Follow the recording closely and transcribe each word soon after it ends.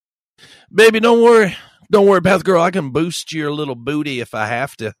Baby, don't worry. Don't worry, Path Girl. I can boost your little booty if I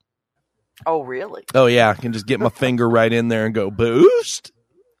have to. Oh, really? Oh, yeah. I can just get my finger right in there and go, boost?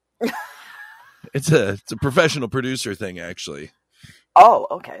 It's a professional producer thing, actually. Oh,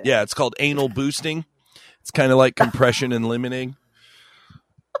 okay. Yeah, it's called anal boosting. It's kind of like compression and limiting.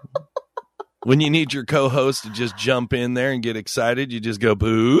 When you need your co-host to just jump in there and get excited, you just go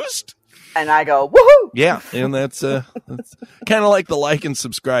boost. And I go, woohoo! Yeah, and that's kind of like the like and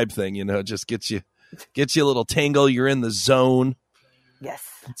subscribe thing, you know. It just gets you a little tingle. You're in the zone. Yes.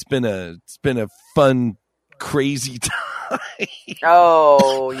 It's been a fun, crazy time.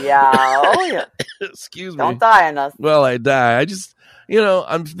 Oh yeah. Excuse me. Don't die on us. Well, I die. I just,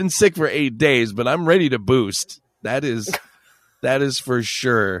 I've been sick for 8 days, but I'm ready to boost. That is for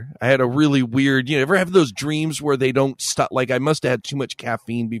sure. I had a really weird, ever have those dreams where they don't stop? Like I must have had too much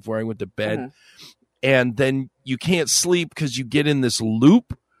caffeine before I went to bed. Mm-hmm. And then you can't sleep because you get in this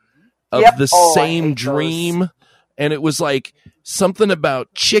loop of the same dream. Those. And it was like something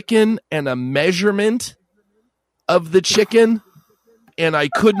about chicken and a measurement of the chicken. And I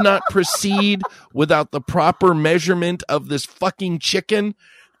could not proceed without the proper measurement of this fucking chicken.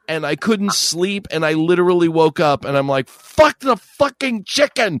 And I couldn't sleep, and I literally woke up, and I'm like, fuck the fucking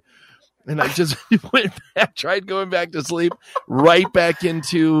chicken. And I just tried going back to sleep, right back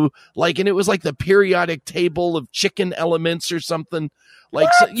into, and it was like the periodic table of chicken elements or something.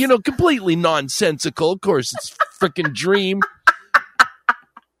 Completely nonsensical. Of course, it's a freaking dream.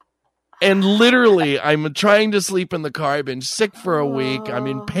 And literally, I'm trying to sleep in the car. I've been sick for a week. I'm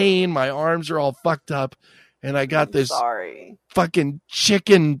in pain. My arms are all fucked up. And I got this fucking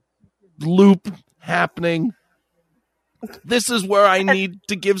chicken loop happening. This is where I need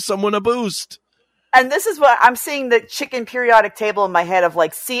to give someone a boost. And this is what I'm seeing, the chicken periodic table in my head of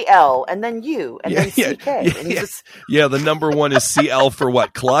CL and then U and then CK. The number one is CL for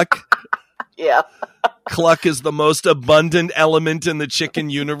what? Cluck? Yeah. Cluck is the most abundant element in the chicken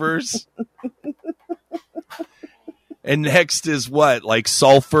universe. And next is what? Like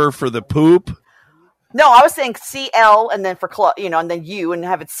sulfur for the poop? No, I was saying CL and then for cluck, and then U and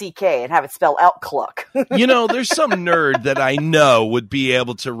have it CK and have it spell out cluck. There's some nerd that I know would be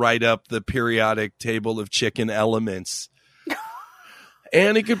able to write up the periodic table of chicken elements.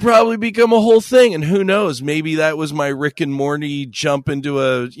 And it could probably become a whole thing. And who knows? Maybe that was my Rick and Morty jump into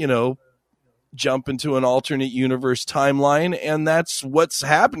an alternate universe timeline. And that's what's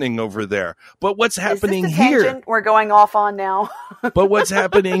happening over there. But what's happening here? We're going off on now. But what's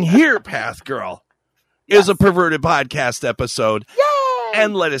happening here, Path Girl? Is a Perverted Podcast episode. Yay!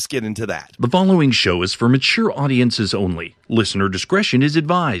 And let us get into that. The following show is for mature audiences only. Listener discretion is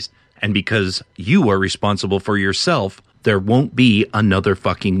advised. And because you are responsible for yourself, there won't be another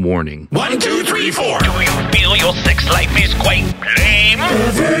fucking warning. 1, 2, 3, 4. Do you feel your sex life is quite lame?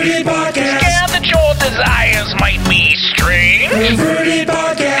 Perverted Podcast. Scared that your desires might be strange? Perverted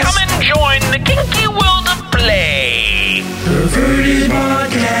Podcast. Come and join the kinky world of play. Perverted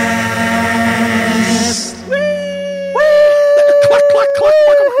Podcast.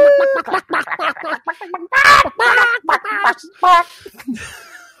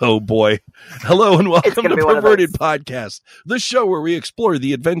 Oh boy. Hello and welcome to Perverted Podcast, the show where we explore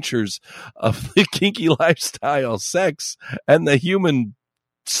the adventures of the kinky lifestyle, sex, and the human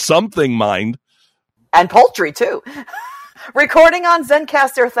something mind. And poultry too. Recording on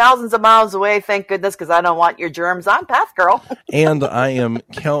Zencastr thousands of miles away, thank goodness, because I don't want your germs. I'm Path Girl. And I am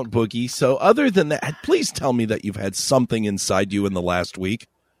Count Boogie. So other than that, please tell me that you've had something inside you in the last week.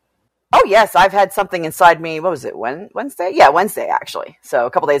 Oh, yes, I've had something inside me. What was it, Wednesday? Yeah, Wednesday, actually. So a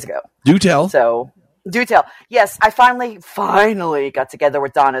couple days ago. Do tell. Do tell. Yes, I finally got together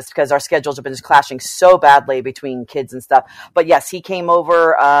with Donis because our schedules have been just clashing so badly between kids and stuff. But yes, he came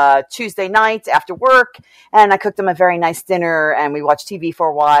over Tuesday night after work, and I cooked him a very nice dinner, and we watched TV for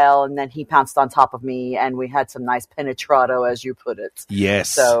a while, and then he pounced on top of me, and we had some nice penetrato, as you put it. Yes.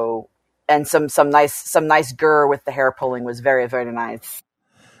 So, and some nice gur with the hair pulling was very, very nice.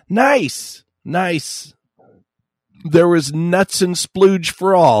 Nice. There was nuts and splooge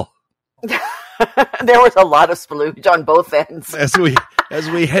for all. There was a lot of splooge on both ends. As we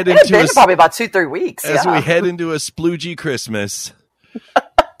head into probably about 2-3 weeks. As we head into a sploogey Christmas.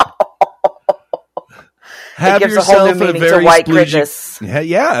 Have yourself a very white sploogey Christmas.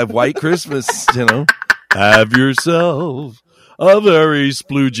 Yeah, white Christmas, Have yourself a very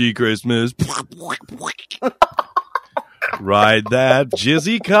sploogey Christmas. Ride that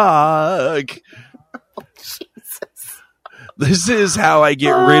jizzy cock. Jesus. This is how I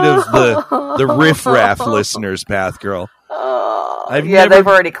get rid of the riff-raff listeners, Path Girl. They've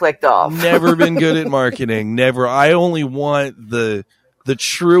already clicked off. Never been good at marketing. Never. I only want the the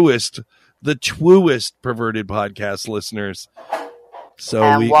truest perverted podcast listeners. So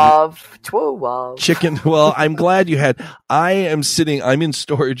and love, true love. Chicken. Well, I'm glad you had. I'm in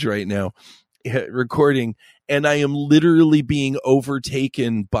storage right now, recording, and I am literally being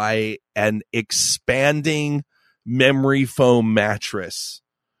overtaken by an expanding memory foam mattress.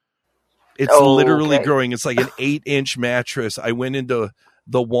 It's literally growing. It's like an 8-inch mattress. I went into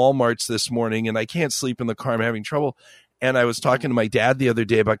the Walmarts this morning, and I can't sleep in the car. I'm having trouble. And I was talking to my dad the other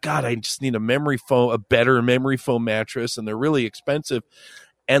day about, God, I just need a better memory foam mattress, and they're really expensive.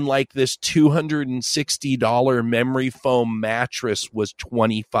 And like this $260 memory foam mattress was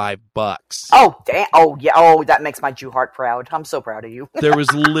 $25. Oh, damn. Oh, yeah. Oh, that makes my Jew heart proud. I'm so proud of you. There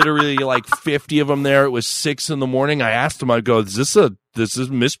was literally like 50 of them there. It was 6 a.m. I asked them, I go, this is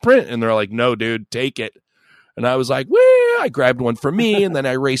misprint? And they're like, no, dude, take it. And I was like, well, I grabbed one for me, and then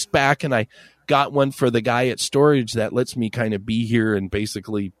I raced back and I got one for the guy at storage that lets me kind of be here and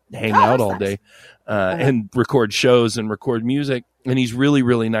basically hang out all day and record shows and record music. And he's really,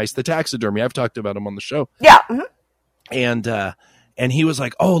 really nice. The taxidermy, I've talked about him on the show. Yeah. Mm-hmm. And he was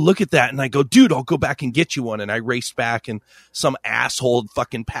like, oh, look at that. And I go, dude, I'll go back and get you one. And I raced back, and some asshole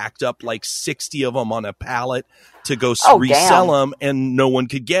fucking packed up like 60 of them on a pallet to go resell them, and no one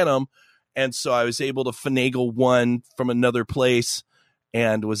could get them. And so I was able to finagle one from another place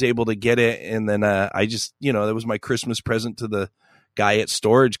and was able to get it. And then I just, that was my Christmas present to the guy at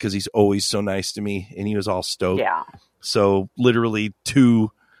storage, because he's always so nice to me, and he was all stoked. Yeah. So literally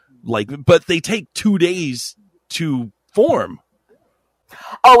but they take 2 days to form.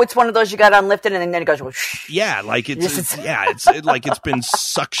 Oh, it's one of those you got unlifted and then it goes whoosh. Yeah, like it's like it's been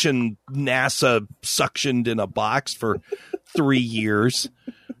NASA suctioned in a box for 3 years.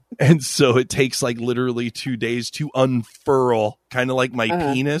 And so it takes like literally 2 days to unfurl, kind of like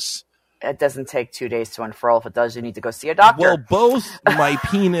my penis. It doesn't take 2 days to unfurl. If it does, you need to go see a doctor. Well, both my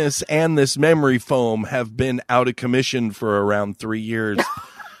penis and this memory foam have been out of commission for around 3 years.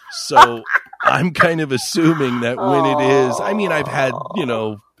 So I'm kind of assuming that when it is, I mean, I've had,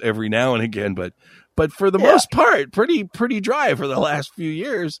 every now and again, but for the most part, pretty dry for the last few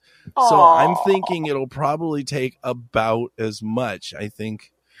years. So I'm thinking it'll probably take about as much. I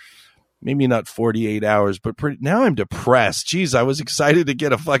think maybe not 48 hours, but now I'm depressed. Jeez, I was excited to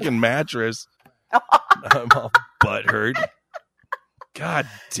get a fucking mattress. I'm all butthurt. God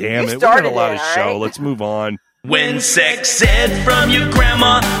damn it. We got a lot of show. Right? Let's move on. When sex ed from your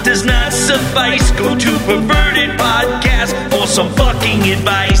grandma does not suffice, go to Perverted Podcast for some fucking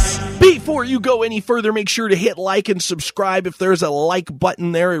advice. Before you go any further, make sure to hit like and subscribe. If there's a like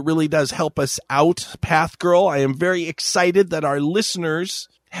button there, it really does help us out. Path Girl, I am very excited that our listeners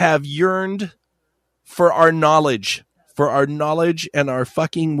have yearned for our knowledge and our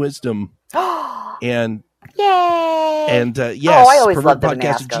fucking wisdom. And yay! And yes, I always loved them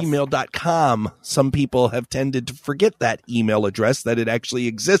pervertedpodcast@gmail.com. Some people have tended to forget that email address, that it actually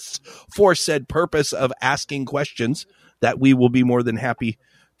exists for said purpose of asking questions that we will be more than happy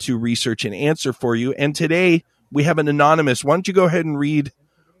to research and answer for you. And today we have an anonymous. Why don't you go ahead and read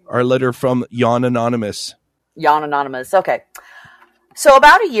our letter from Yawn Anonymous? Yawn Anonymous. Okay. So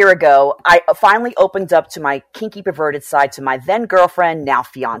about a year ago, I finally opened up to my kinky perverted side to my then girlfriend, now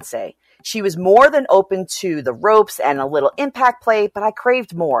fiance. She was more than open to the ropes and a little impact play, but I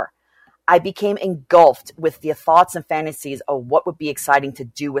craved more. I became engulfed with the thoughts and fantasies of what would be exciting to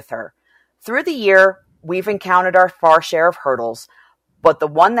do with her. Through the year, we've encountered our fair share of hurdles, but the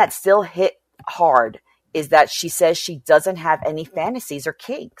one that still hit hard is that she says she doesn't have any fantasies or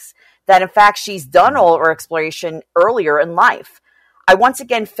kinks, that in fact she's done all her exploration earlier in life. I once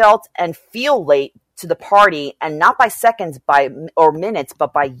again felt and feel late to the party, and not by seconds or minutes,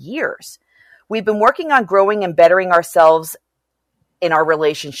 but by years. We've been working on growing and bettering ourselves in our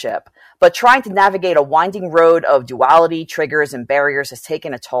relationship, but trying to navigate a winding road of duality, triggers, and barriers has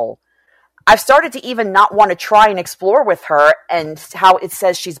taken a toll. I've started to even not want to try and explore with her and how it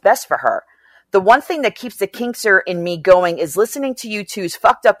says she's best for her. The one thing that keeps the kinkster in me going is listening to you two's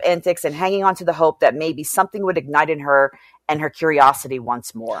fucked up antics and hanging on to the hope that maybe something would ignite in her and her curiosity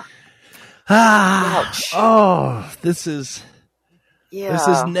once more. Ouch. Oh, this is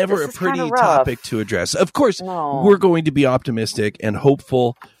never a pretty topic to address. Of course, we're going to be optimistic and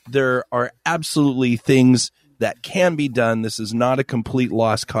hopeful. There are absolutely things that can be done. This is not a complete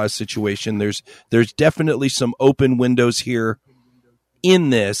lost cause situation. There's definitely some open windows here in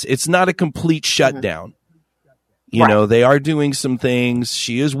this. It's not a complete shutdown. You know, they are doing some things.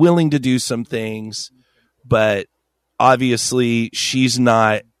 She is willing to do some things, but obviously she's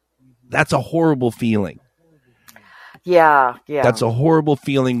not. That's a horrible feeling. Yeah. That's a horrible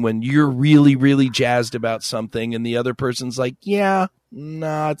feeling when you're really, really jazzed about something and the other person's like, yeah,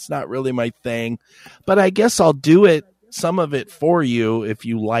 nah, it's not really my thing, but I guess I'll do it, some of it for you if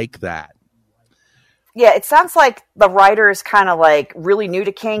you like that. Yeah, it sounds like the writer is kind of like really new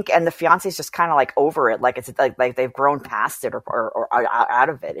to kink, and the fiance is just kind of like over it, like it's like they've grown past it or out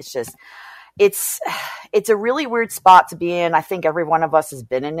of it. It's just it's a really weird spot to be in. I think every one of us has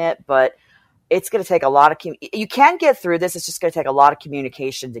been in it, but it's going to take a lot of you can get through this. It's just going to take a lot of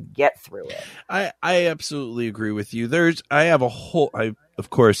communication to get through it. I absolutely agree with you. Of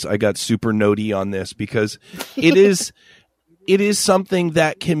course I got super notey on this because it is. It is something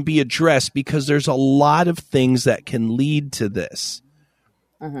that can be addressed because there's a lot of things that can lead to this.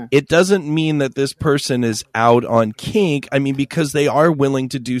 Mm-hmm. It doesn't mean that this person is out on kink. I mean, because they are willing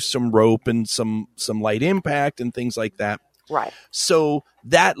to do some rope and some light impact and things like that. Right. So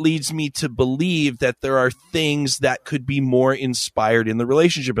that leads me to believe that there are things that could be more inspired in the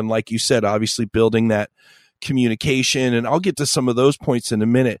relationship. And like you said, obviously building that communication, and I'll get to some of those points in a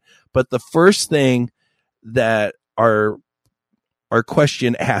minute. But the first thing that our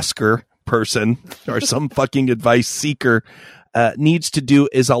question asker person or some fucking advice seeker needs to do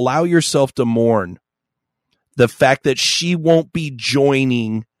is allow yourself to mourn the fact that she won't be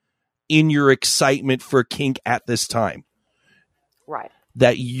joining in your excitement for kink at this time. Right.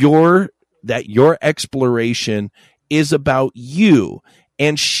 That your exploration is about you,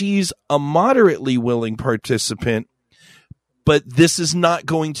 and she's a moderately willing participant, but this is not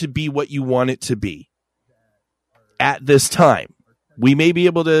going to be what you want it to be at this time. We may be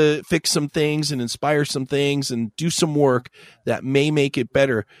able to fix some things and inspire some things and do some work that may make it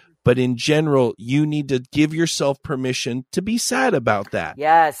better. But in general, you need to give yourself permission to be sad about that.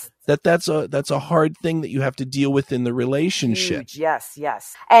 Yes. That's a hard thing that you have to deal with in the relationship. Huge.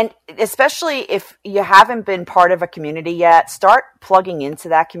 Yes. And especially if you haven't been part of a community yet, start plugging into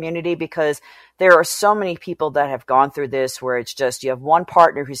that community, because there are so many people that have gone through this where it's just you have one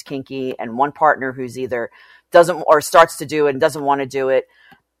partner who's kinky and one partner who's either doesn't or starts to do it and doesn't want to do it.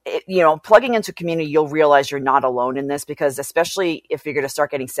 Plugging into community, you'll realize you're not alone in this, because especially if you're going to start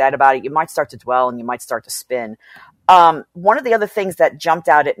getting sad about it, you might start to dwell and you might start to spin. One of the other things that jumped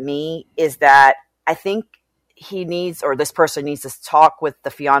out at me is that I think this person needs to talk with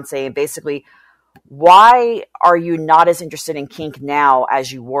the fiance and basically, why are you not as interested in kink now as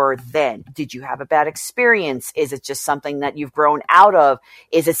you were then? Did you have a bad experience? Is it just something that you've grown out of?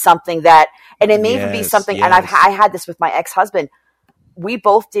 Is it something that, and it may even be something, and I had this with my ex-husband. We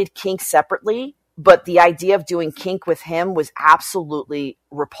both did kink separately, but the idea of doing kink with him was absolutely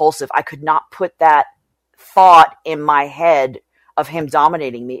repulsive. I could not put that thought in my head of him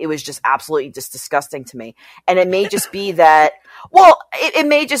dominating me. It was just absolutely just disgusting to me. And it may just be that, it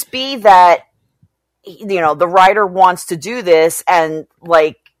may just be that, the writer wants to do this, and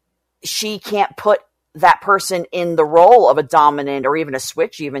like she can't put that person in the role of a dominant or even a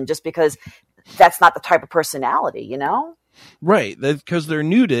switch, even just because that's not the type of personality, Right. Because they're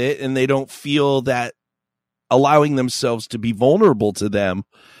new to it and they don't feel that allowing themselves to be vulnerable to them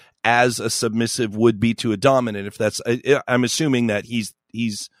as a submissive would be to a dominant. If that's, I'm assuming that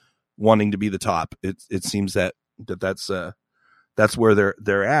he's wanting to be the top. It seems that's where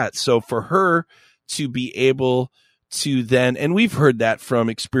they're at. So for her to be able to then, and we've heard that from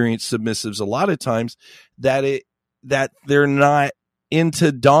experienced submissives a lot of times, that they're not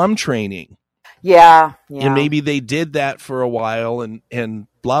into dom training. Yeah. And maybe they did that for a while and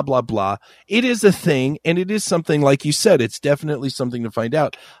blah, blah, blah. It is a thing, and it is something, like you said, it's definitely something to find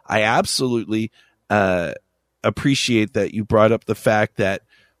out. I absolutely appreciate that you brought up the fact that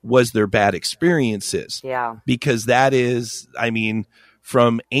was there bad experiences. Yeah. Because that is,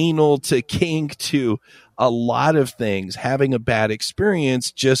 from anal to kink to a lot of things, having a bad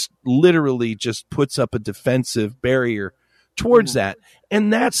experience just literally just puts up a defensive barrier towards that.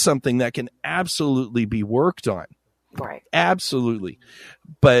 And that's something that can absolutely be worked on. Right. Absolutely.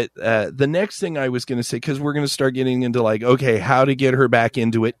 But the next thing I was going to say, because we're going to start getting into okay, how to get her back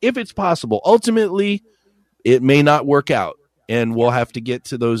into it, if it's possible. Ultimately, it may not work out, and we'll have to get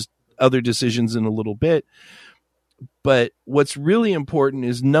to those other decisions in a little bit. But what's really important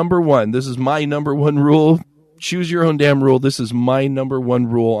is, number one, this is my number one rule. Choose your own damn rule. This is my number one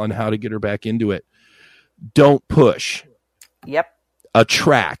rule on how to get her back into it. Don't push. Yep.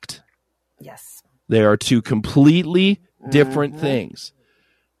 Attract. Yes. They are two completely different things.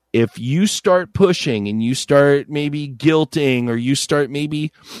 If you start pushing and you start maybe guilting, or you start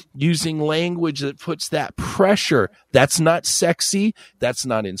maybe using language that puts that pressure, that's not sexy. That's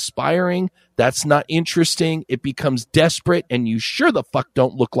not inspiring. That's not interesting. It becomes desperate, and you sure the fuck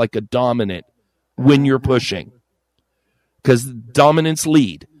don't look like a dominant when you're pushing. Because dominants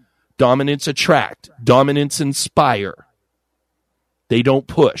lead. Dominants attract. Dominants inspire. They don't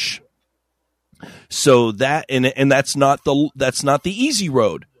push. So that and that's not the easy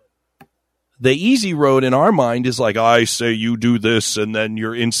road. The easy road in our mind is like, I say you do this, and then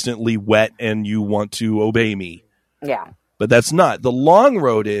you're instantly wet and you want to obey me. Yeah. But that's not. The long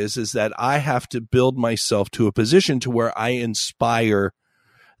road is that I have to build myself to a position to where I inspire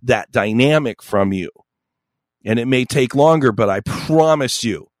that dynamic from you. And it may take longer, but I promise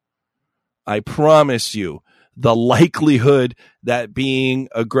you, the likelihood that being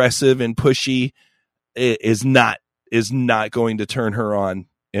aggressive and pushy is not going to turn her on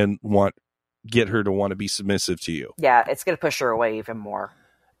and get her to want to be submissive to you. Yeah, it's going to push her away even more.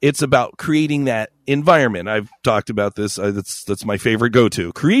 It's about creating that environment. I've talked about this. That's my favorite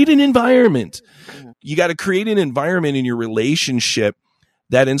go-to. Create an environment. You got to create an environment in your relationship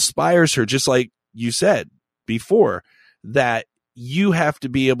that inspires her, just like you said before, that you have to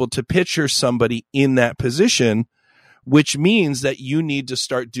be able to picture somebody in that position, which means that you need to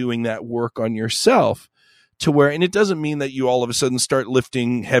start doing that work on yourself to where, and it doesn't mean that you all of a sudden start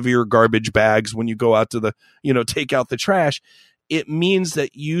lifting heavier garbage bags when you go out to take out the trash. It means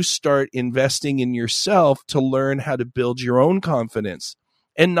that you start investing in yourself to learn how to build your own confidence,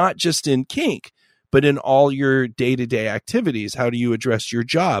 and not just in kink, but in all your day-to-day activities. How do you address your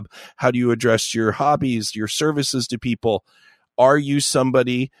job? How do you address your hobbies, your services to people? Are you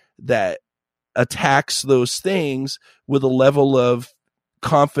somebody that attacks those things with a level of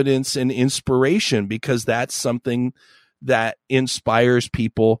confidence and inspiration? Because that's something that inspires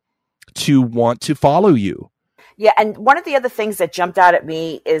people to want to follow you. Yeah, and one of the other things that jumped out at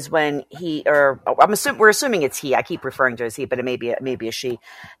me is when we're assuming it's he. I keep referring to it as he, but it may be a she.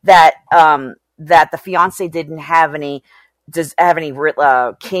 That the fiance didn't have any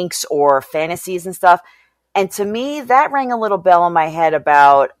kinks or fantasies and stuff. And to me, that rang a little bell in my head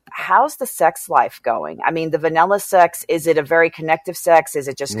about how's the sex life going? I mean, the vanilla sex, is it a very connective sex? Is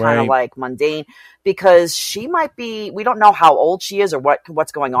it just kind of like mundane? Because she might be, we don't know how old she is or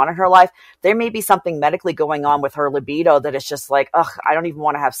what's going on in her life. There may be something medically going on with her libido that is just like, ugh, I don't even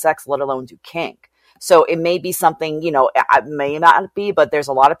want to have sex, let alone do kink. So it may be something, it may not be, but there's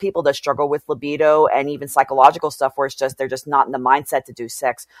a lot of people that struggle with libido and even psychological stuff where they're just not in the mindset to do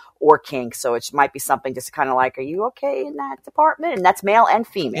sex or kink. So it might be something just kind of like, are you okay in that department? And that's male and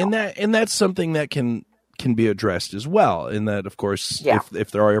female. And that's something that can be addressed as well. In that, of course, if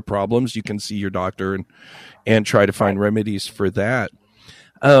there are problems, you can see your doctor and try to find remedies for that.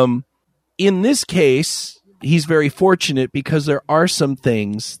 In this case, he's very fortunate because there are some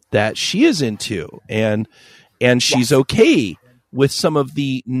things that she is into, and she's okay with some of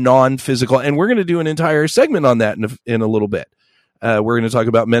the non-physical. And we're going to do an entire segment on that in a little bit. We're going to talk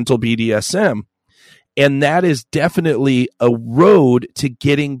about mental BDSM, and that is definitely a road to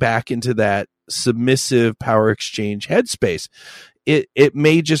getting back into that submissive power exchange headspace. It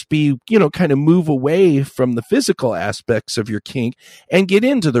may just be, kind of move away from the physical aspects of your kink and get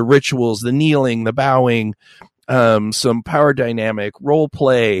into the rituals, the kneeling, the bowing, some power dynamic, role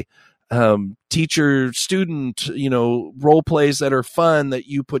play, teacher student, role plays that are fun, that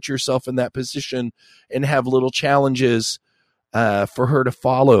you put yourself in that position and have little challenges for her to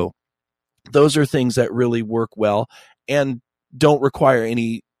follow. Those are things that really work well and don't require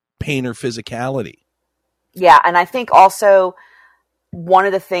any pain or physicality. Yeah. And I think also, one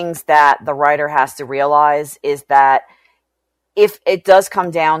of the things that the writer has to realize is that if it does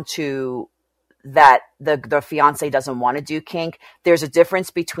come down to that the fiance doesn't want to do kink, there's a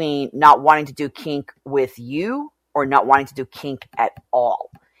difference between not wanting to do kink with you or not wanting to do kink at all.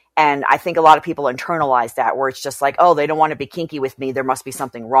 And I think a lot of people internalize that, where it's just like, oh, they don't want to be kinky with me, there must be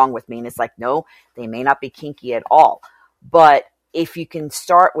something wrong with me. And it's like, no, they may not be kinky at all. But if you can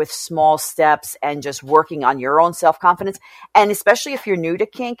start with small steps and just working on your own self-confidence, and especially if you're new to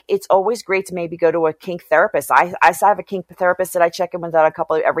kink, it's always great to maybe go to a kink therapist. I have a kink therapist that I check in with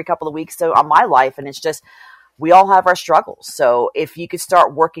every couple of weeks on my life, and it's just, we all have our struggles. So if you could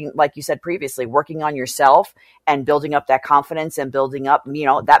start working, like you said previously, working on yourself and building up that confidence and building up,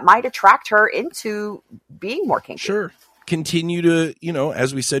 that might attract her into being more kinky. Sure. Continue to,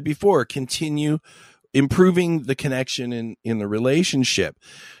 as we said before, continue improving the connection in the relationship,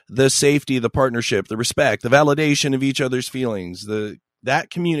 the safety, the partnership, the respect, the validation of each other's feelings. That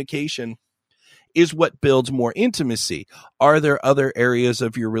communication is what builds more intimacy. Are there other areas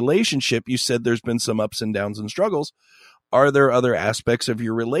of your relationship? You said there's been some ups and downs and struggles. Are there other aspects of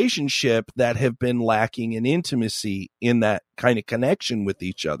your relationship that have been lacking in intimacy, in that kind of connection with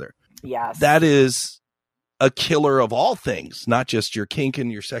each other? Yes. That is a killer of all things, not just your kink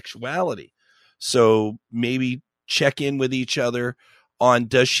and your sexuality. So maybe check in with each other on,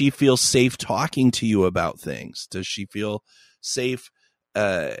 does she feel safe talking to you about things? Does she feel safe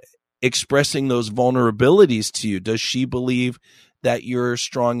expressing those vulnerabilities to you? Does she believe that you're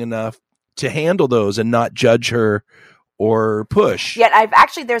strong enough to handle those and not judge her or push? Yeah,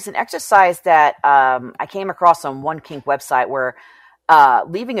 there's an exercise that I came across on one kink website where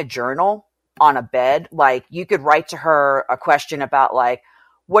leaving a journal on a bed, like you could write to her a question about like,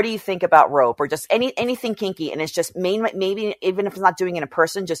 what do you think about rope, or just anything kinky? And it's just maybe even if it's not doing it in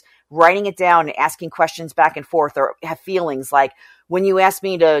person, just writing it down and asking questions back and forth, or have feelings like, when you ask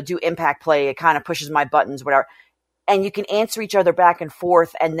me to do impact play, it kind of pushes my buttons, whatever. And you can answer each other back and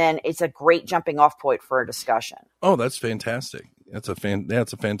forth, and then it's a great jumping off point for a discussion. Oh, that's fantastic. That's a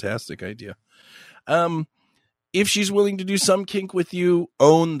fantastic idea. If she's willing to do some kink with you,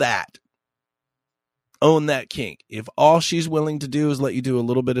 own that. Own that kink. If all she's willing to do is let you do a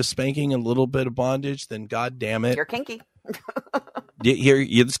little bit of spanking and a little bit of bondage, then God damn it, you're kinky.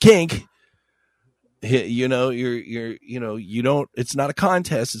 It's kink. You know, you don't. It's not a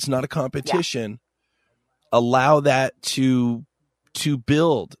contest. It's not a competition. Yeah. Allow that to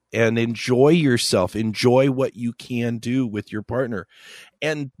build and enjoy yourself. Enjoy what you can do with your partner,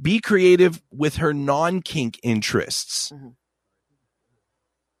 and be creative with her non-kink interests. Mm-hmm.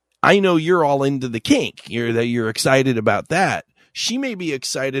 I know you're all into the kink. You're excited about that. She may be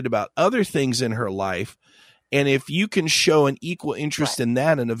excited about other things in her life. And if you can show an equal interest in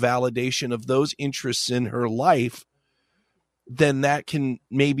that and a validation of those interests in her life, then that can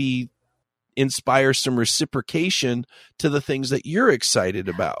maybe inspire some reciprocation to the things that you're excited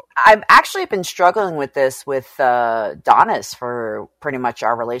about. I've actually been struggling with this with Donis for pretty much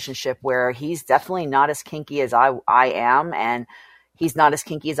our relationship, where he's definitely not as kinky as I am, and he's not as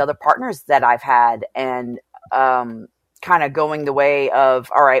kinky as other partners that I've had, and kind of going the way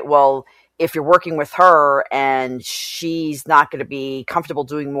of, all right, well, if you're working with her and she's not going to be comfortable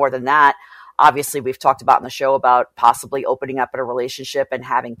doing more than that, obviously we've talked about in the show about possibly opening up in a relationship and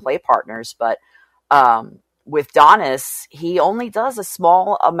having play partners. But with Donis, he only does a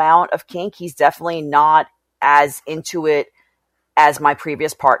small amount of kink. He's definitely not as into it as my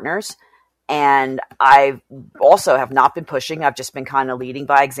previous partners. And I also have not been pushing. I've just been kind of leading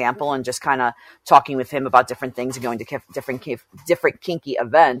by example and just kind of talking with him about different things and going to different kinky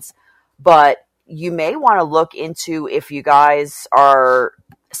events. But you may want to look into, if you guys are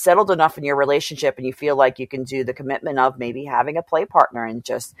settled enough in your relationship and you feel like you can do the commitment of maybe having a play partner and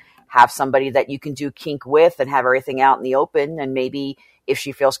just have somebody that you can do kink with and have everything out in the open. And maybe if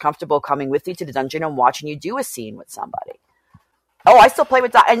she feels comfortable coming with you to the dungeon and watching you do a scene with somebody. Oh, I still play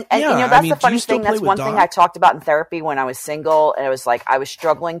with Doc. And you know, that's the funny thing. That's one thing I talked about in therapy when I was single. And it was like, I was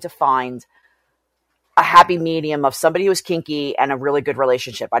struggling to find a happy medium of somebody who was kinky and a really good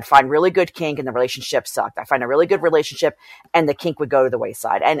relationship. I'd find really good kink and the relationship sucked. I find a really good relationship and the kink would go to the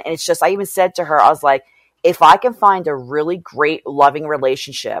wayside. And it's just, I even said to her, I was like, if I can find a really great, loving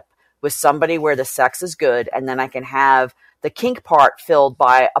relationship with somebody where the sex is good, and then I can have the kink part filled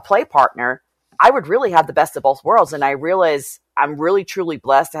by a play partner, I would really have the best of both worlds. And I realize I'm really, truly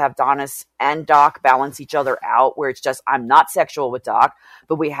blessed to have Donis and Doc balance each other out, where it's just, I'm not sexual with Doc,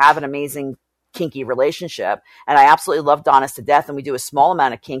 but we have an amazing kinky relationship. And I absolutely love Donis to death. And we do a small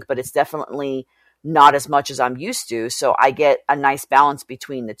amount of kink, but it's definitely not as much as I'm used to. So I get a nice balance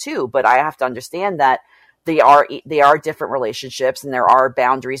between the two, but I have to understand that they are different relationships and there are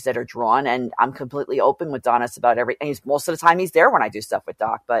boundaries that are drawn. And I'm completely open with Donis about everything. Most of the time he's there when I do stuff with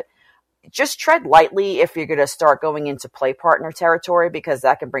Doc, but just tread lightly if you're going to start going into play partner territory, because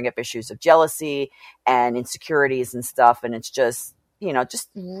that can bring up issues of jealousy and insecurities and stuff. And it's just, you know, just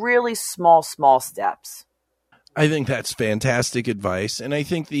really small steps. I think that's fantastic advice. And I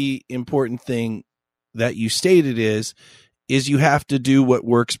think the important thing that you stated is you have to do what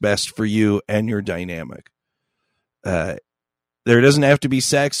works best for you and your dynamic. There doesn't have to be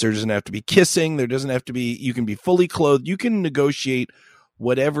sex. There doesn't have to be kissing. There doesn't have to be, you can be fully clothed. You can negotiate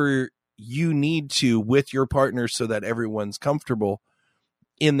whatever you need to with your partner so that everyone's comfortable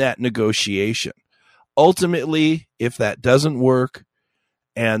in that negotiation. Ultimately, if that doesn't work,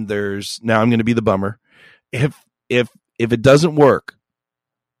 and now I'm going to be the bummer. If it doesn't work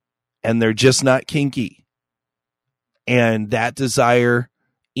and they're just not kinky, and that desire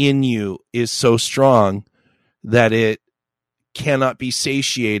in you is so strong that it cannot be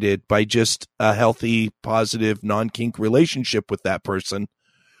satiated by just a healthy, positive, non-kink relationship with that person,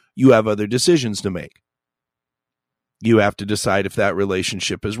 you have other decisions to make. You have to decide if that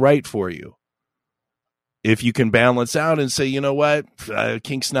relationship is right for you. If you can balance out and say, you know what,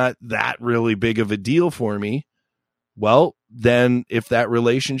 kink's not that really big of a deal for me, well, then if that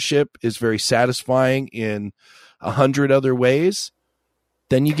relationship is very satisfying in 100 other ways,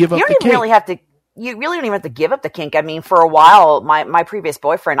 then you give up the kink. You you really don't even have to give up the kink. I mean, for a while, my previous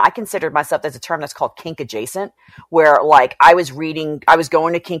boyfriend, I considered myself, there's a term that's called kink adjacent, where like I was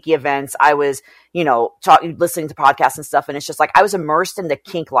going to kinky events, I was, listening to podcasts and stuff, and it's just like I was immersed in the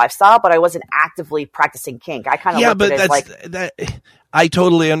kink lifestyle, but I wasn't actively practicing kink. I kind of looked at it as that. I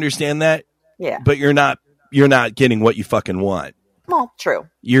totally understand that. Yeah, but you're not getting what you fucking want. Well, true.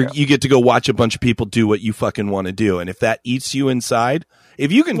 You get to go watch a bunch of people do what you fucking want to do, and if that eats you inside.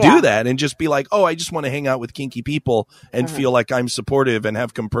 If you can do that and just be like, oh, I just want to hang out with kinky people and feel like I'm supportive and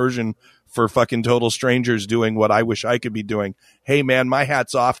have compersion for fucking total strangers doing what I wish I could be doing. Hey, man, my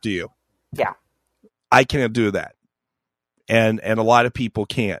hat's off to you. Yeah. I can't do that. And a lot of people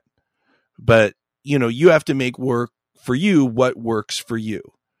can't. But, you have to make work for you what works for you.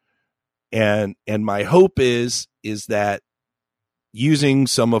 And my hope is that using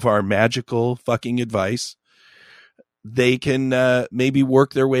some of our magical fucking advice, they can maybe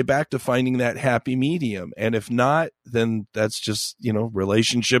work their way back to finding that happy medium. And if not, then that's just,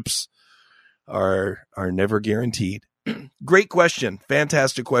 relationships are never guaranteed. Great question.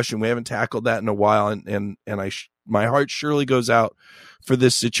 Fantastic question. We haven't tackled that in a while. And my heart surely goes out for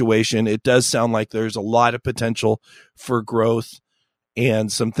this situation. It does sound like there's a lot of potential for growth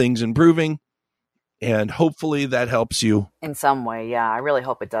and some things improving. And hopefully that helps you in some way. Yeah, I really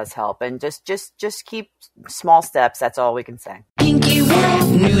hope it does help. And just keep small steps. That's all we can say. Kinky World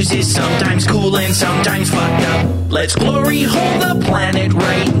News is sometimes cool and sometimes fucked up. Let's glory hole the planet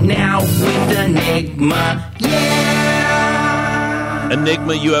right now with Enigma. Yeah!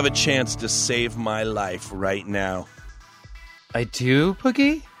 Enigma, you have a chance to save my life right now. I do,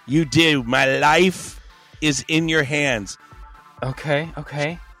 Boogie? You do. My life is in your hands. Okay.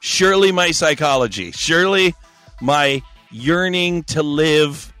 Surely my psychology, surely my yearning to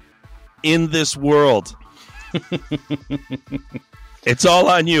live in this world. It's all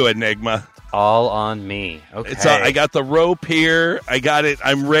on you, Enigma. All on me. Okay. I got the rope here. I got it.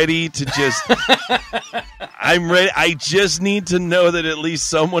 I'm ready to just... I'm ready. I just need to know that at least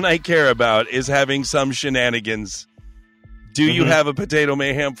someone I care about is having some shenanigans. Do you have a potato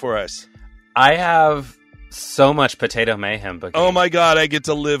mayhem for us? I have... so much potato mayhem, Boogie. Oh my God, I get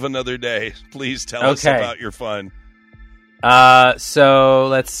to live another day. Please tell us about your fun. So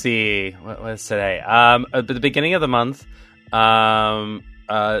let's see. What was today? At the beginning of the month,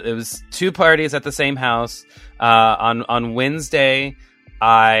 it was 2 parties at the same house. On Wednesday,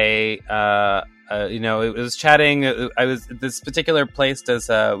 it was chatting. This particular place does,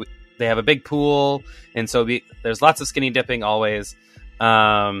 they have a big pool. And so there's lots of skinny dipping always.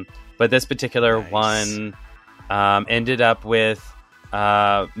 But this particular one ended up with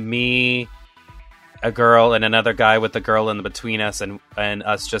me, a girl, and another guy with the girl in between us, and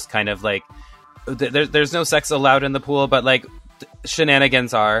us just kind of like... There's no sex allowed in the pool, but like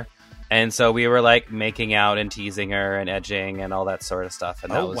shenanigans are. And so we were like making out and teasing her and edging and all that sort of stuff.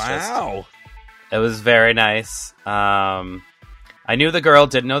 And that it was very nice. I knew the girl,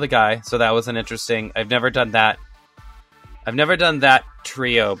 didn't know the guy, so that was an interesting... I've never done that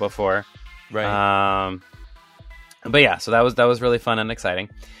trio before, right? But yeah, so that was really fun and exciting.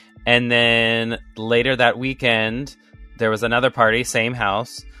 And then later that weekend, there was another party, same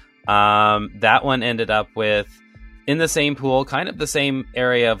house. That one ended up with in the same pool, kind of the same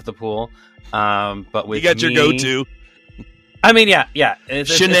area of the pool, but with you got your go-to. I mean, yeah,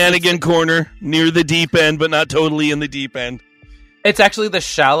 shenanigan corner near the deep end, but not totally in the deep end. It's actually the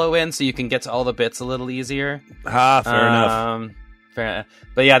shallow end, so you can get to all the bits a little easier. Fair enough.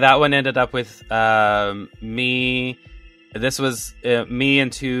 But yeah, that one ended up with me. This was me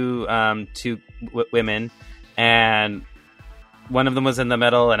and two women, and one of them was in the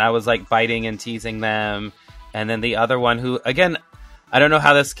middle, and I was like biting and teasing them. And then the other one, who again, I don't know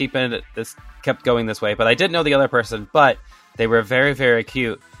how this kept going this way, but I did know the other person, but they were very, very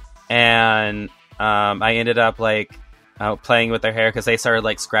cute, and I ended up like. Playing with their hair because they started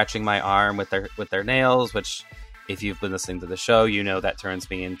like scratching my arm with their nails, which if you've been listening to the show, that turns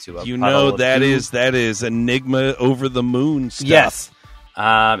me into a that is Enigma over the moon stuff. Yes.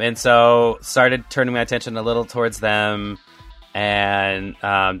 And so started turning my attention a little towards them, and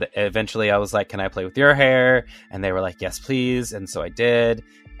eventually I was like, can I play with your hair? And they were like, yes, please. And so I did.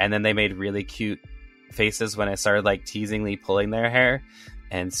 And then they made really cute faces when I started like teasingly pulling their hair.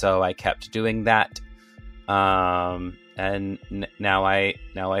 And so I kept doing that. And now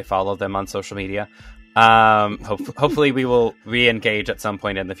I follow them on social media. Hopefully we will re-engage at some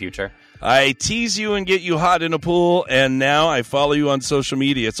point in the future. I tease you and get you hot in a pool, and now I follow you on social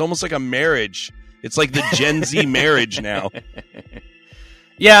media. It's almost like a marriage. It's like the Gen Z marriage now.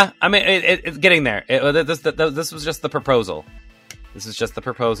 Yeah, I mean, it's getting there. This was just the proposal. This is just the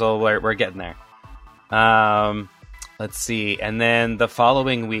proposal. We're getting there. Let's see. And then the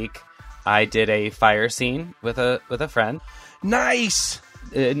following week, I did a fire scene with a friend. Nice.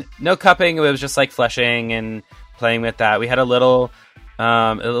 No cupping. It was just like fleshing and playing with that. We had a little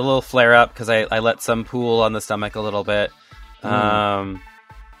flare up because I let some pool on the stomach a little bit.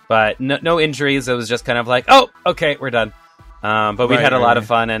 But no injuries. It was just kind of like, oh, okay, we're done. But we had a lot of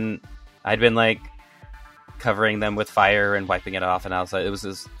fun, and I'd been like covering them with fire and wiping it off, and I was like, it was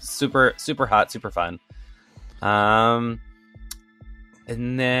just super, super hot, super fun. And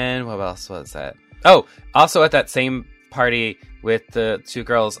then what else was that? Oh, also at that same party with the two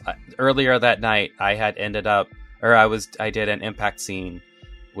girls earlier that night, I did an impact scene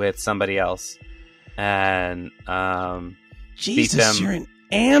with somebody else, and Jesus, you're an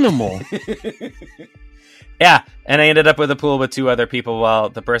animal. Yeah, and I ended up with a pool with two other people while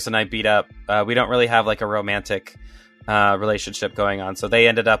the person I beat up, we don't really have like a romantic relationship going on, so they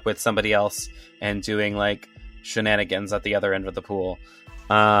ended up with somebody else and doing like shenanigans at the other end of the pool.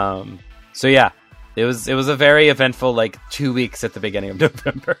 So yeah, it was a very eventful like 2 weeks at the beginning of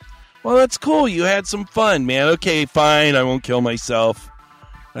November. Well, that's cool. You had some fun, man. Okay, fine. I won't kill myself.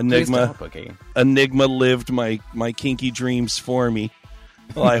 Enigma lived my kinky dreams for me.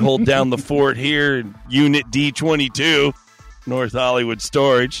 Well, I hold down the fort here in Unit D22, North Hollywood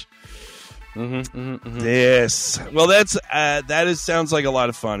Storage. Yes. Well, sounds like a lot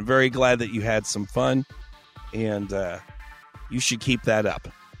of fun. Very glad that you had some fun, and you should keep that up.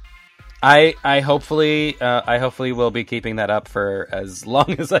 I hopefully will be keeping that up for as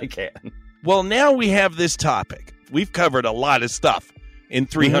long as I can. Well, now we have this topic. We've covered a lot of stuff in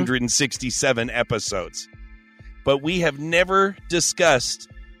 367 episodes, but we have never discussed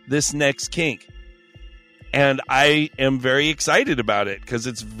this next kink. And I am very excited about it because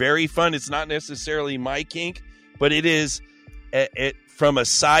it's very fun. It's not necessarily my kink, but it is, from a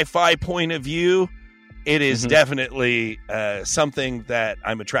sci-fi point of view, it is definitely something that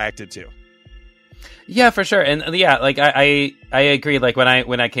I'm attracted to. Yeah, for sure. And yeah, like I agree. Like when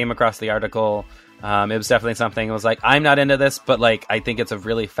I came across the article, it was definitely something. It was like, I'm not into this, but like I think it's a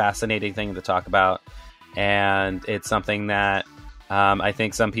really fascinating thing to talk about, and it's something that I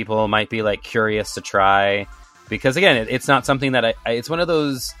think some people might be like curious to try, because again, it's not something that it's one of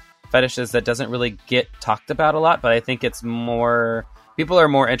those fetishes that doesn't really get talked about a lot, but I think it's more, people are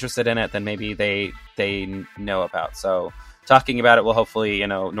more interested in it than maybe they know about. So talking about it will hopefully,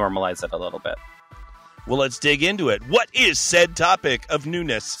 normalize it a little bit. Well, let's dig into it. What is said topic of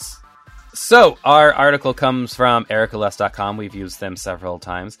newness? So our article comes from ericaless.com. We've used them several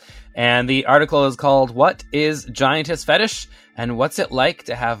times. And the article is called, What is Giantess Fetish? And what's it like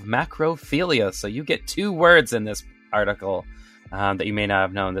to have macrophilia? So you get 2 words in this article that you may not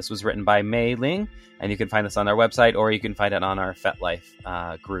have known. This was written by Mei Ling, and you can find this on our website, or you can find it on our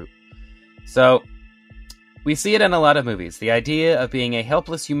FetLife group. So we see it in a lot of movies. The idea of being a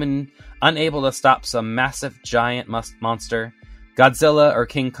helpless human unable to stop some massive giant monster. Godzilla or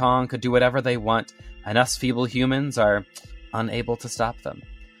King Kong could do whatever they want, and us feeble humans are unable to stop them.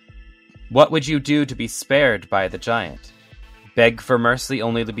 What would you do to be spared by the giant? Beg for mercy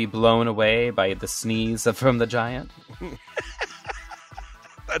only to be blown away by the sneeze from the giant?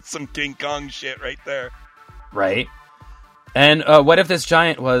 That's some King Kong shit right there. Right. And what if this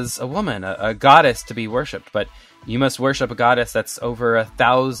giant was a woman, a goddess to be worshipped, but you must worship a goddess that's over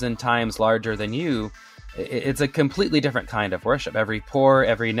 1,000 times larger than you? It's a completely different kind of worship. Every pore,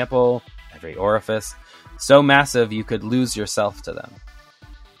 every nipple, every orifice, so massive you could lose yourself to them.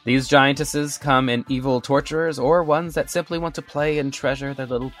 These giantesses come in evil torturers or ones that simply want to play and treasure their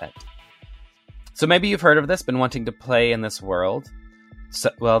little pet. So maybe you've heard of this, been wanting to play in this world.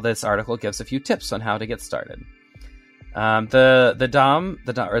 Well, this article gives a few tips on how to get started. The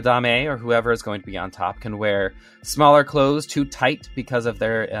dame, or whoever is going to be on top, can wear smaller clothes too tight because of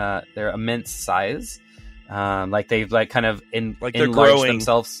their immense size. Like they've kind of enlarged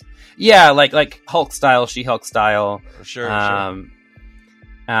themselves. Yeah, like Hulk style, She-Hulk style. Sure.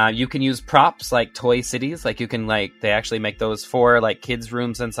 You can use props like toy cities. Like you can they actually make those for like kids'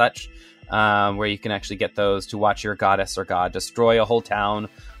 rooms and such, where you can actually get those to watch your goddess or god destroy a whole town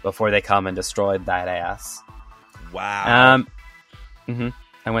before they come and destroy that ass. Wow.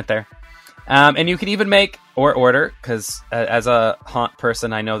 I went there. And you can even make or order, because as a haunt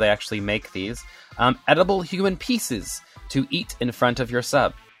person, I know they actually make these edible human pieces to eat in front of your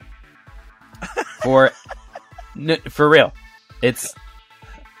sub. For real, it's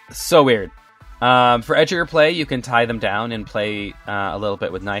so weird. For edgier play, you can tie them down and play a little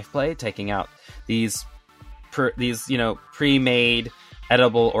bit with knife play, taking out these pre-made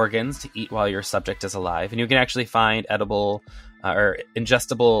edible organs to eat while your subject is alive. And you can actually find edible or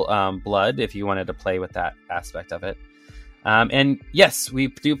ingestible blood, if you wanted to play with that aspect of it. And yes, we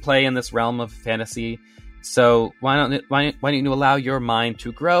do play in this realm of fantasy. So why don't you allow your mind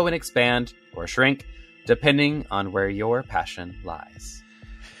to grow and expand or shrink, depending on where your passion lies.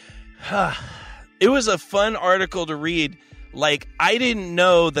 It was a fun article to read. Like, I didn't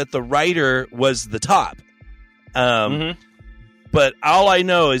know that the writer was the top. But all I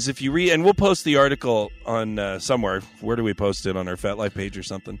know is if you read, and we'll post the article on somewhere. Where do we post it? On our FetLife page or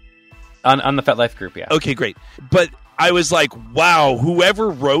something? On the FetLife group, yeah. Okay, great. But I was like, wow, whoever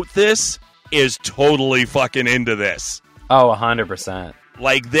wrote this is totally fucking into this. Oh, 100%.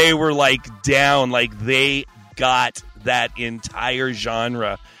 Like, they were like down, like they got that entire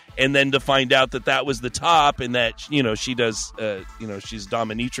genre. And then to find out that that was the top, and that, you know, she does, she's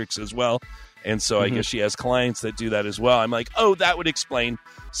dominatrix as well. And so I guess she has clients that do that as well. I'm like, oh, that would explain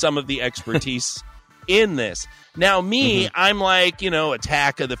some of the expertise in this. Now, me, I'm like,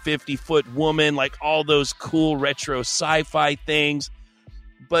 Attack of the 50-Foot Woman, like all those cool retro sci-fi things.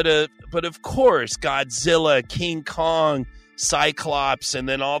 But of course, Godzilla, King Kong, Cyclops, and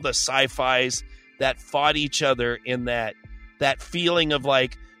then all the sci-fis that fought each other in that feeling of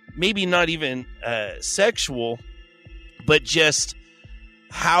like, maybe not even sexual, but just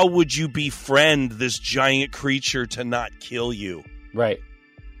how would you befriend this giant creature to not kill you? Right.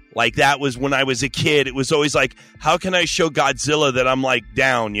 Like, that was when I was a kid. It was always like, how can I show Godzilla that I'm like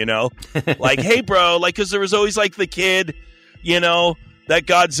down, like, hey, bro, like, because there was always like the kid, that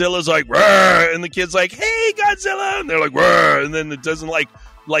Godzilla's like, "Rrr," and the kid's like, hey, Godzilla, and they're like, "Rrr," and then it doesn't like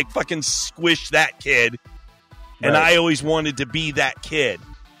fucking squish that kid. And I always wanted to be that kid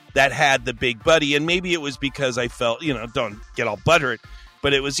that had the big buddy. And maybe it was because I felt, don't get all butthurt,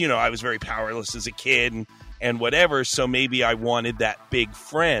 but it was, I was very powerless as a kid and whatever. So maybe I wanted that big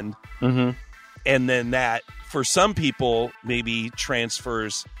friend. And then that, for some people, maybe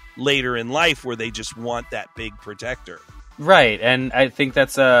transfers later in life where they just want that big protector. Right. And I think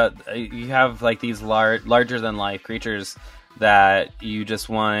that's you have like these larger than life creatures that you just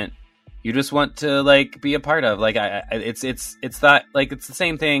want to like be a part of. Like it's that, like, it's the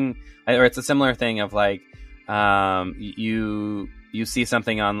same thing, or it's a similar thing of like, you see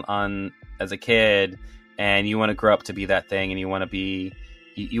something on as a kid and you want to grow up to be that thing, and you want to be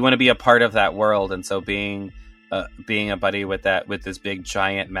a part of that world. And so being a buddy with this big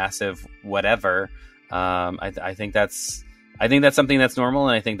giant massive whatever, I think that's something that's normal.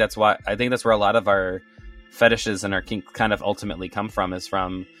 And I think that's where a lot of our fetishes and our kink kind of ultimately come from, is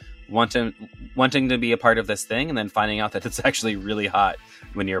from wanting to be a part of this thing, and then finding out that it's actually really hot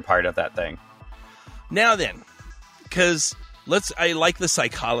when you're a part of that thing. Now then, because I like the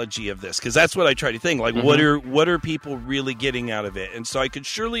psychology of this, because that's what I try to think. Like, what are people really getting out of it? And so I could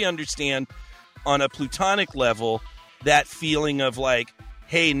surely understand on a platonic level that feeling of like,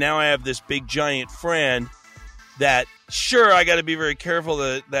 hey, now I have this big giant friend that, sure, I got to be very careful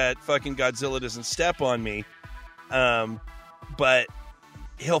that fucking Godzilla doesn't step on me, but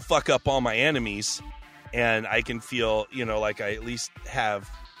he'll fuck up all my enemies, and I can feel, like I at least have,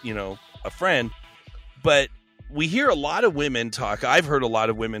 a friend. But we hear a lot of women talk. I've heard a lot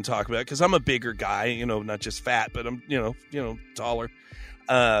of women talk about it, because I'm a bigger guy, not just fat, but I'm, taller.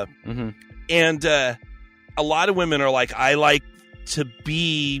 And a lot of women are like, I like to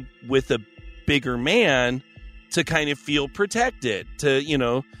be with a bigger man to kind of feel protected,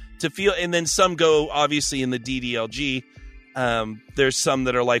 to feel, and then some go obviously in the DDLG. There's some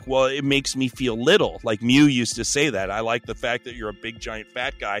that are like, well, it makes me feel little. Like Mew used to say that. I like the fact that you're a big giant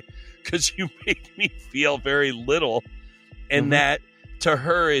fat guy because you make me feel very little. And that to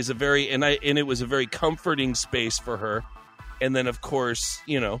her is a very, and it was a very comforting space for her. And then of course,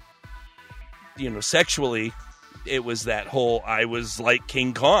 sexually, it was that whole, I was like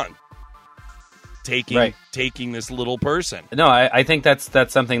King Kong taking this little person. No, I think that's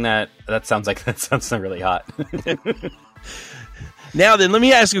something that sounds really hot. Now then, let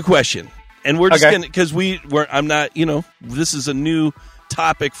me ask you a question, and we're just gonna, because I'm not, this is a new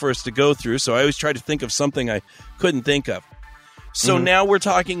topic for us to go through, so I always try to think of something I couldn't think of. So now we're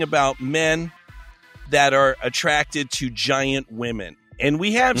talking about men that are attracted to giant women, and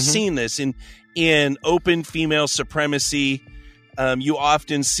we have seen this in open female supremacy. You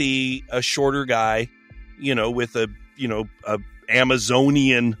often see a shorter guy, with a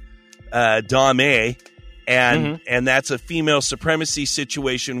Amazonian dame. And that's a female supremacy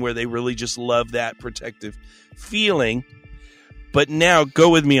situation where they really just love that protective feeling. But now, go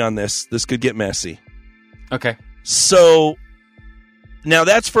with me on this. This could get messy. Okay. So, now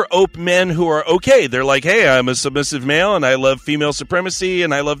that's for open men who are okay. They're like, hey, I'm a submissive male, and I love female supremacy,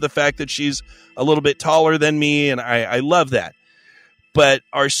 and I love the fact that she's a little bit taller than me, and I love that. But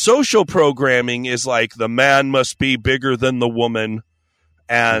our social programming is like the man must be bigger than the woman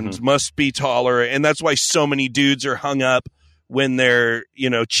and must be taller. And that's why so many dudes are hung up when their,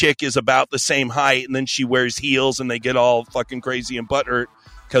 chick is about the same height and then she wears heels and they get all fucking crazy and butthurt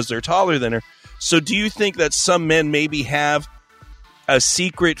because they're taller than her. So do you think that some men maybe have a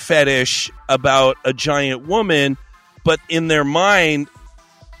secret fetish about a giant woman, but in their mind,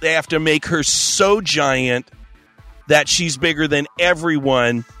 they have to make her so giant that she's bigger than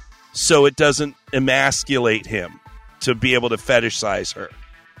everyone so it doesn't emasculate him to be able to fetishize her?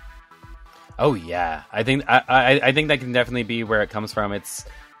 Oh yeah, I think that can definitely be where it comes from.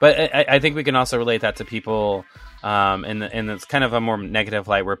 But I think we can also relate that to people in it's kind of a more negative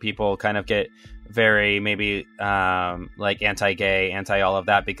light where people kind of get very maybe like anti-gay, anti all of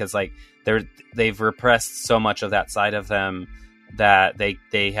that because like they've repressed so much of that side of them that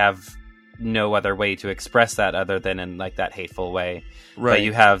they have no other way to express that other than in like that hateful way. Right. But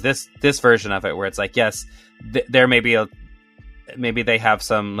you have this version of it where it's like, yes, there may be maybe they have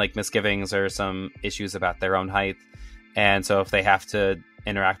some like misgivings or some issues about their own height. And so if they have to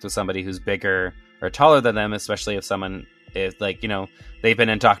interact with somebody who's bigger or taller than them, especially if someone is like, they've been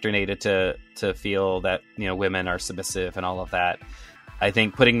indoctrinated to feel that, women are submissive and all of that. I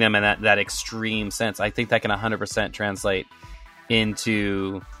think putting them in that extreme sense, I think that can 100% translate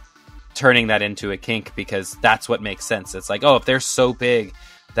into turning that into a kink because that's what makes sense. It's like, oh, if they're so big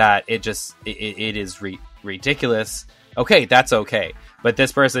that it is ridiculous. Okay, that's okay. But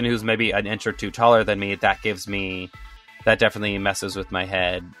this person who's maybe an inch or two taller than me, that definitely messes with my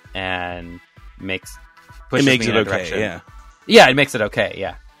head and pushes me in a direction. Yeah, it makes it okay.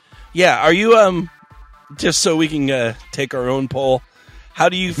 Yeah. Yeah. Are you just so we can take our own poll? How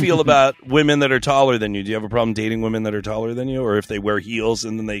do you feel about women that are taller than you? Do you have a problem dating women that are taller than you, or if they wear heels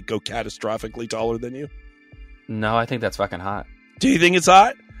and then they go catastrophically taller than you? No, I think that's fucking hot. Do you think it's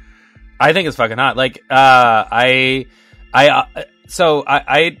hot? I think it's fucking hot. Like, I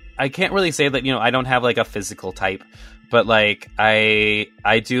can't really say that, I don't have like a physical type, but like, I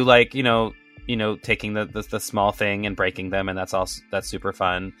do like, taking the small thing and breaking them. And that's super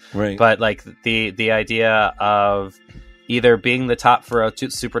fun. Right. But like the idea of either being the top for a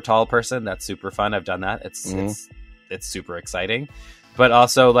super tall person, that's super fun. I've done that. It's super exciting, but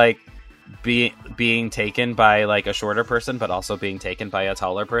also like, being taken by like a shorter person but also being taken by a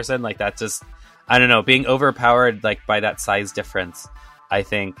taller person, like that just, I don't know, being overpowered like by that size difference, I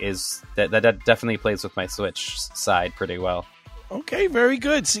think is that definitely plays with my Switch side pretty well. Okay, very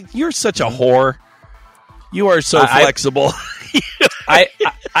good. See, you're such a whore. You are so flexible. I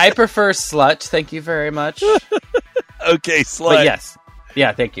prefer slut, thank you very much. Okay, slut. But yes.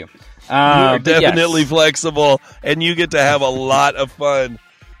 Yeah, thank you. You're definitely flexible and you get to have a lot of fun.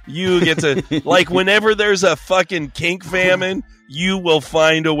 You get to, like, whenever there's a fucking kink famine, you will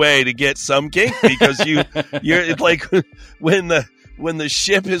find a way to get some kink because you're it's like when the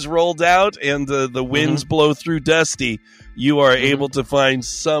ship is rolled out and the winds blow through Dusty, you are able to find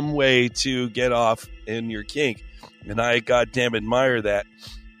some way to get off in your kink. And I goddamn admire that.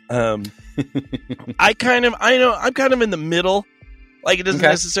 I'm kind of in the middle. Like, it doesn't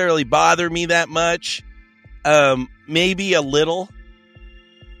necessarily bother me that much. Maybe a little.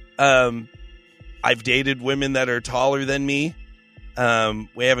 I've dated women that are taller than me.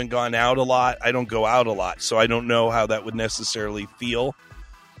 We haven't gone out a lot. I don't go out a lot, so I don't know how that would necessarily feel.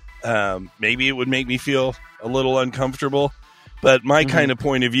 Maybe it would make me feel a little uncomfortable, but my kind of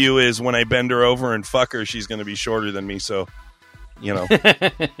point of view is when I bend her over and fuck her, she's going to be shorter than me. So,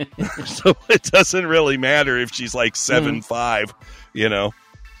 so it doesn't really matter if she's like 7'5",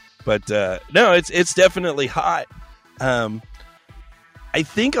 but, no, it's definitely hot. I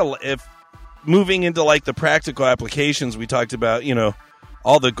think if moving into like the practical applications we talked about,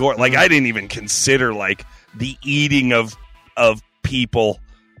 all the gore, like I didn't even consider like the eating of people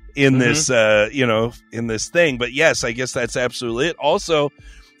in this, in this thing. But yes, I guess that's absolutely it. Also,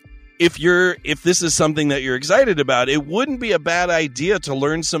 if this is something that you're excited about, it wouldn't be a bad idea to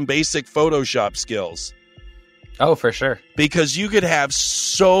learn some basic Photoshop skills. Oh, for sure. Because you could have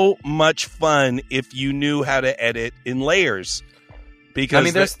so much fun if you knew how to edit in layers. Because I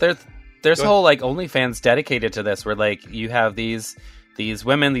mean, there's whole like OnlyFans dedicated to this, where like you have these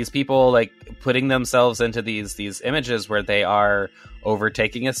women, these people like putting themselves into these images where they are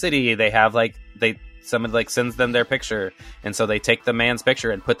overtaking a city. They have like someone like sends them their picture, and so they take the man's picture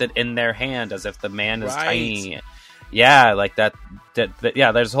and put it in their hand as if the man is tiny. Yeah, like that.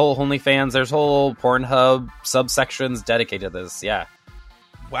 Yeah, there's whole OnlyFans, there's whole Pornhub subsections dedicated to this. Yeah.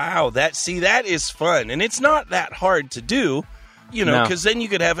 Wow, that is fun, and it's not that hard to do. Because then you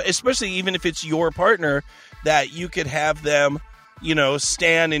could have, especially even if it's your partner, that you could have them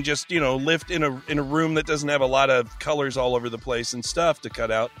stand and just, lift in a room that doesn't have a lot of colors all over the place and stuff to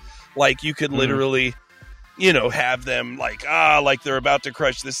cut out. Like you could literally, have them like they're about to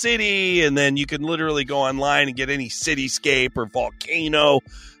crush the city. And then you can literally go online and get any cityscape or volcano,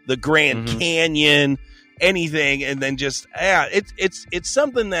 the Grand Canyon, anything. And then just, it's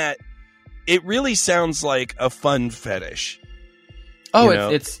something that it really sounds like a fun fetish. Oh,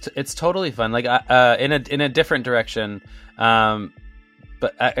 it's totally fun. Like in a different direction, but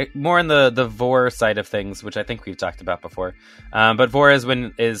more in the vor side of things, which I think we've talked about before. But vor is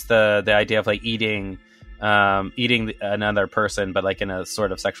the idea of like eating another person, but like in a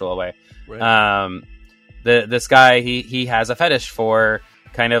sort of sexual way. Right. This guy he has a fetish for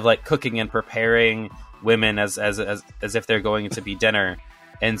kind of like cooking and preparing women as if they're going to be dinner,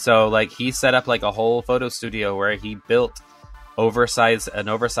 and so like he set up like a whole photo studio where he built an oversized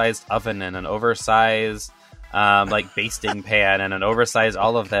oven and an oversized like basting pan and an oversized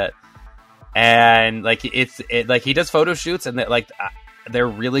all of that, and like like he does photo shoots and they're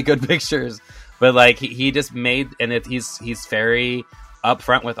really good pictures, but like he just made, and he's very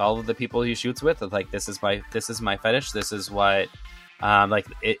upfront with all of the people he shoots with. Like this is my fetish. This is what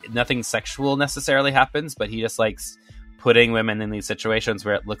nothing sexual necessarily happens, but he just likes putting women in these situations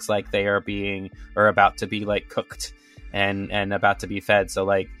where it looks like they are about to be like cooked and about to be fed. So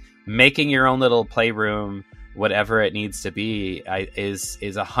like making your own little playroom, whatever it needs to be, is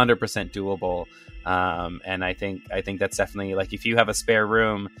 100% doable. And I think that's definitely, like, if you have a spare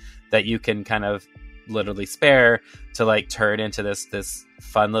room that you can kind of literally spare to like turn into this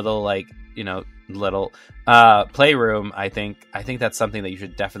fun little little playroom, I think that's something that you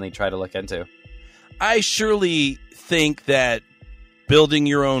should definitely try to look into. I surely think that building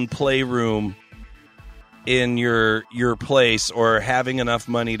your own playroom in your place, or having enough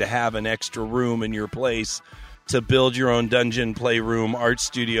money to have an extra room in your place to build your own dungeon, playroom, art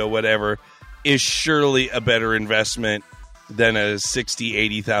studio, whatever, is surely a better investment than a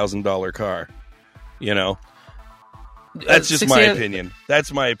 $60,000-$80,000 car. That's just my opinion.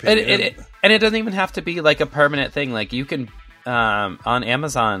 That's my opinion. And it doesn't even have to be like a permanent thing. Like you can on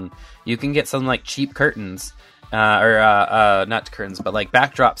Amazon, you can get some like cheap curtains. Or not curtains, but like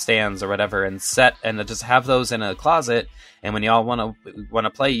backdrop stands or whatever, and just have those in a closet. And when y'all want to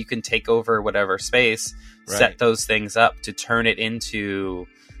play, you can take over whatever space, right, set those things up to turn it into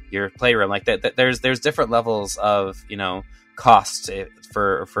your playroom. Like that, there's different levels of costs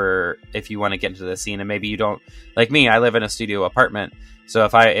for if you want to get into the scene. And maybe you don't, like me, I live in a studio apartment, so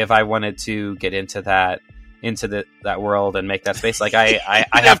if I wanted to get into that world and make that space, like I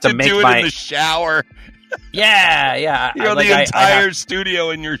have to make do it my in the shower. Yeah. You know, the entire studio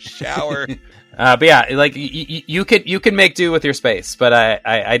in your shower. But yeah, like you can make do with your space, but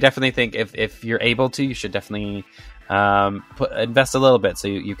I definitely think if you're able to, you should definitely invest a little bit so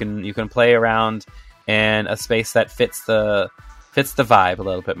you can play around in a space that fits the vibe a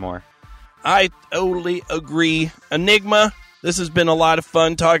little bit more. I totally agree. Enigma, this has been a lot of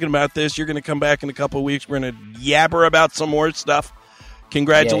fun talking about this. You're going to come back in a couple of weeks. We're going to yabber about some more stuff.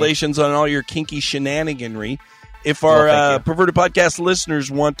 Congratulations on all your kinky shenaniganry. If our Perverted Podcast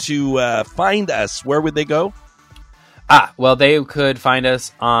listeners want to find us, where would they go? Well, they could find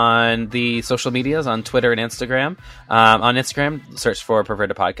us on the social medias, on Twitter and Instagram. On Instagram, search for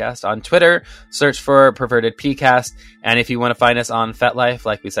Perverted Podcast. On Twitter, search for Perverted PCast. And if you want to find us on FetLife,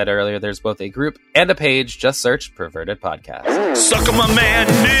 like we said earlier, there's both a group and a page. Just search Perverted Podcast. Suck on my man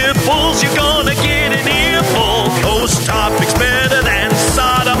nipples, you're gonna get an earful. Those topics better than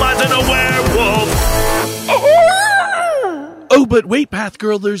sodomizing a werewolf. Oh, but wait, Path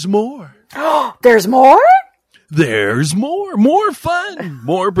Girl, there's more. There's more? There's more. More fun.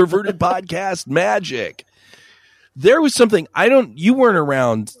 More Perverted Podcast magic. There was something you weren't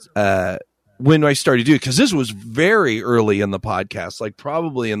around when I started doing it, because this was very early in the podcast, like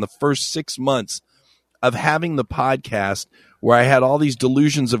probably in the first 6 months of having the podcast, where I had all these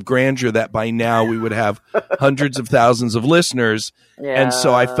delusions of grandeur that by now we would have hundreds of thousands of listeners. Yeah. And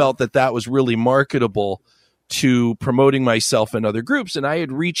so I felt that was really marketable to promoting myself in other groups. And I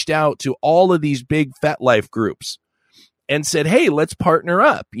had reached out to all of these big FetLife groups and said, hey, let's partner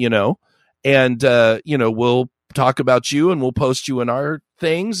up, and, we'll talk about you and we'll post you in our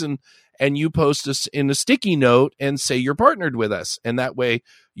things, and you post us in a sticky note and say you're partnered with us. And that way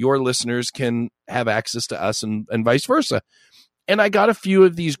your listeners can have access to us and vice versa. And I got a few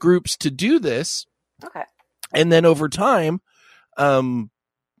of these groups to do this. Okay. And then over time,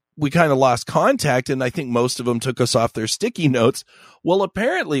 we kind of lost contact, and I think most of them took us off their sticky notes. Well,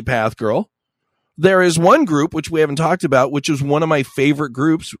 apparently, Path Girl, there is one group, which we haven't talked about, which is one of my favorite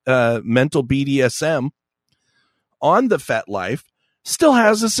groups, Mental BDSM, on the FetLife, still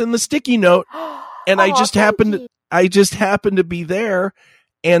has us in the sticky note. And I just happened to be there,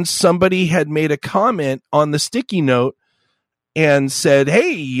 and somebody had made a comment on the sticky note and said,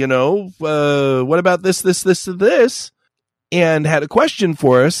 hey, what about this, and had a question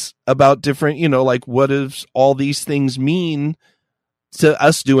for us about different, like what does all these things mean to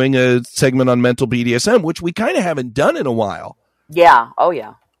us doing a segment on mental BDSM, which we kind of haven't done in a while. Yeah. Oh,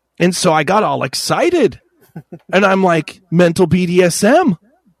 yeah. And so I got all excited, and I'm like, mental BDSM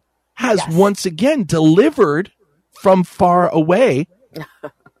has once again delivered from far away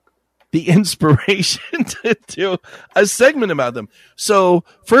the inspiration to do a segment about them. So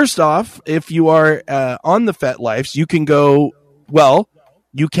first off, if you are on the FetLifes, you can go to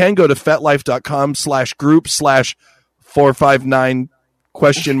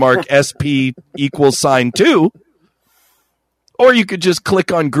FetLife.com/group/459?SP=2. Or you could just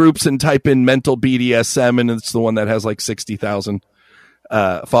click on groups and type in mental BDSM, and it's the one that has like 60,000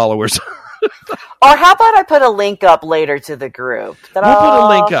 followers. Or how about I put a link up later to the group?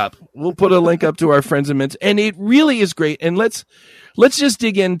 Ta-da! We'll put a link up to our friends and Mints, and it really is great. And let's just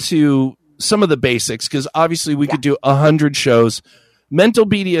dig into some of the basics, because obviously we could do 100 shows. Mental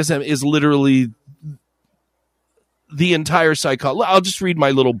BDSM is literally the entire psychology. I'll just read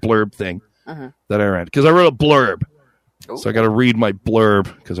my little blurb thing that I read, because I wrote a blurb. Ooh. So I got to read my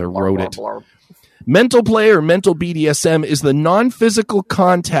blurb because I wrote it. Blurb. Mental play or mental BDSM is the non-physical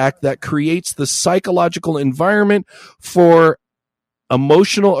contact that creates the psychological environment for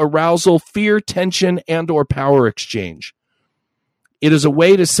emotional arousal, fear, tension, and or power exchange. It is a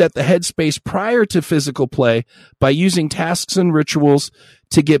way to set the headspace prior to physical play by using tasks and rituals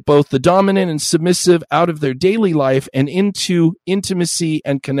to get both the dominant and submissive out of their daily life and into intimacy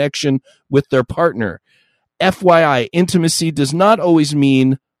and connection with their partner. FYI, intimacy does not always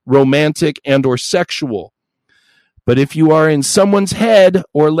mean romantic and or sexual. But if you are in someone's head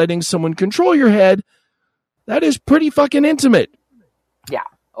or letting someone control your head, that is pretty fucking intimate. Yeah.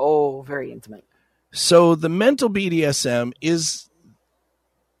 Oh, very intimate. So the mental BDSM is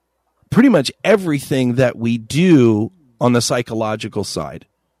pretty much everything that we do on the psychological side.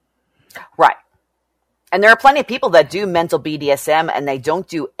 Right. And there are plenty of people that do mental BDSM and they don't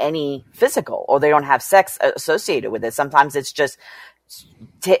do any physical, or they don't have sex associated with it. Sometimes it's just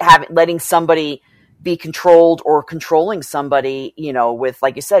letting somebody be controlled or controlling somebody, with,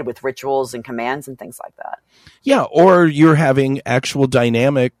 like you said, with rituals and commands and things like that. Yeah. Or you're having actual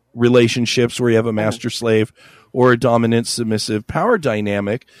dynamic relationships where you have a master slave or a dominant submissive power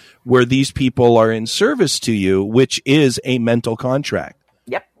dynamic where these people are in service to you, which is a mental contract.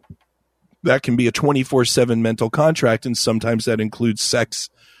 Yep. That can be a 24/7 mental contract, and sometimes that includes sex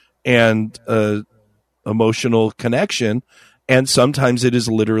and emotional connection. And sometimes it is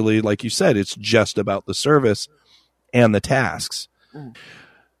literally, like you said, it's just about the service and the tasks.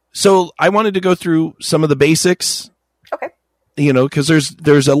 So I wanted to go through some of the basics. Okay. Because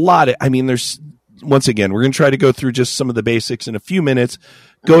there's a lot of, once again, we're going to try to go through just some of the basics in a few minutes.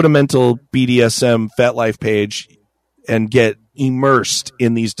 Go to Mental BDSM FetLife page and get immersed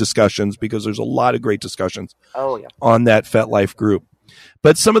in these discussions, because there's a lot of great discussions on that FetLife group.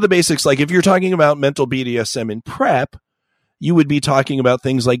 But some of the basics, like if you're talking about mental BDSM in prep, you would be talking about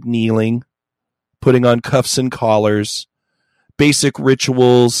things like kneeling, putting on cuffs and collars, basic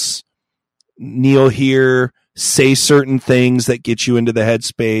rituals, kneel here, say certain things that get you into the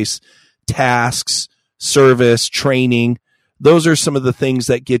headspace, tasks, service, training. Those are some of the things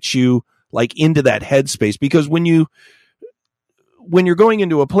that get you like into that headspace, because when you're going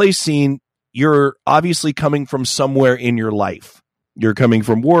into a play scene, you're obviously coming from somewhere in your life. You're coming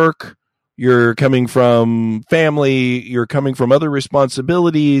from work, you're coming from family, you're coming from other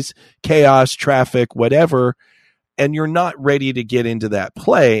responsibilities, chaos, traffic, whatever, and you're not ready to get into that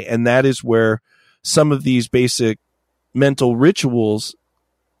play. And that is where some of these basic mental rituals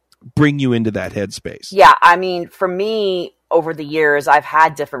bring you into that headspace. Yeah, for me, over the years, I've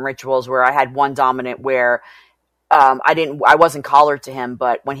had different rituals where I had one dominant where I wasn't collared to him,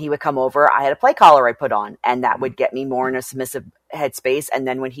 but when he would come over, I had a play collar I put on, and that would get me more in a submissive headspace. And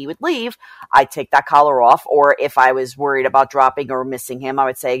then when he would leave, I'd take that collar off. Or if I was worried about dropping or missing him, I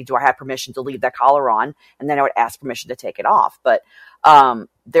would say, do I have permission to leave that collar on? And then I would ask permission to take it off. But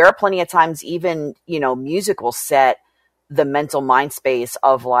there are plenty of times, even, music will set the mental mind space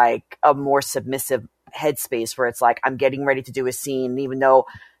of like a more submissive headspace where it's like, I'm getting ready to do a scene, even though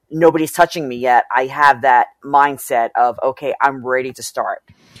nobody's touching me yet, I have that mindset of, okay, I'm ready to start.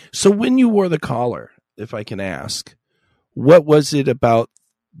 So when you wore the collar, if I can ask, what was it about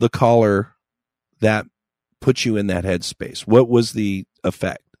the collar that put you in that headspace? What was the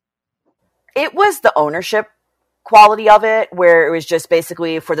effect? It was the ownership quality of it, where it was just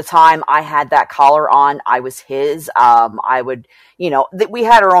basically for the time I had that collar on, I was his. I would, we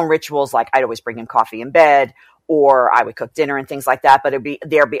had our own rituals. Like I'd always bring him coffee in bed, or I would cook dinner and things like that. But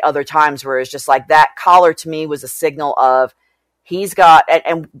there'd be other times where it's just like that collar to me was a signal of he's got.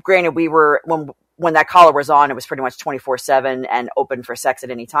 And granted, we were when that collar was on, it was pretty much 24/7 and open for sex at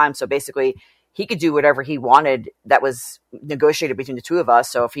any time. So basically, he could do whatever he wanted that was negotiated between the two of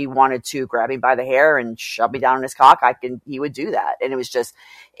us. So if he wanted to grab me by the hair and shove me down on his cock, he would do that. And it was just,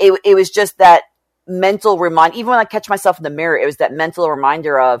 it was just that mental reminder. Even when I catch myself in the mirror, it was that mental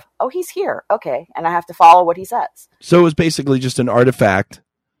reminder of, oh, he's here. Okay. And I have to follow what he says. So it was basically just an artifact,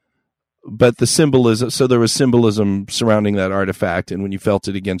 but the symbolism, so there was symbolism surrounding that artifact. And when you felt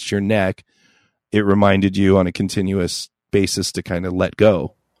it against your neck, it reminded you on a continuous basis to kind of let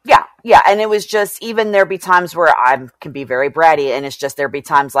go. Yeah, and it was just, even there'd be times where I can be very bratty, and it's just there'd be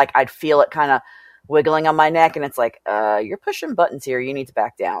times like I'd feel it kind of wiggling on my neck, and it's like, you're pushing buttons here. You need to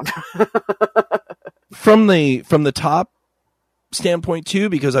back down. From the top standpoint too,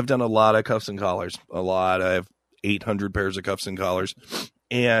 because I've done a lot of cuffs and collars, I have 800 pairs of cuffs and collars,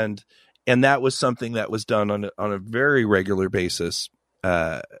 and that was something that was done on a very regular basis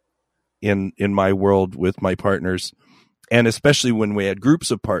in my world with my partners. And especially when we had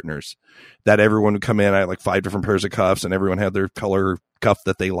groups of partners, that everyone would come in. I had like 5 different pairs of cuffs, and everyone had their color cuff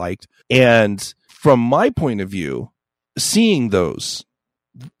that they liked. And from my point of view, seeing those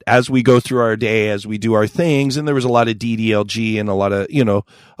as we go through our day, as we do our things, and there was a lot of DDLG and a lot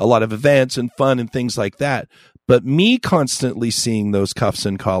of events and fun and things like that. But me constantly seeing those cuffs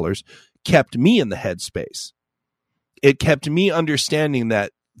and collars kept me in the headspace. It kept me understanding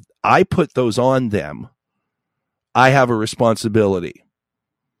that I put those on them. I have a responsibility.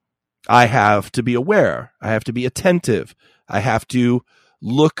 I have to be aware. I have to be attentive. I have to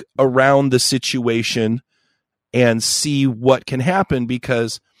look around the situation and see what can happen,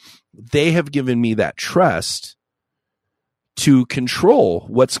 because they have given me that trust to control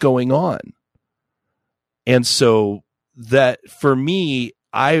what's going on. And so that for me,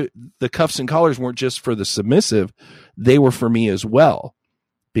 the cuffs and collars weren't just for the submissive. They were for me as well,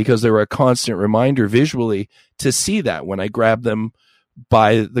 because they were a constant reminder visually to see that when I grab them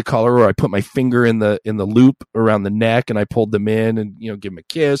by the collar, or I put my finger in the loop around the neck and I pulled them in and, give them a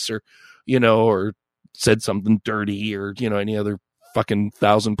kiss, or, or said something dirty, or, any other fucking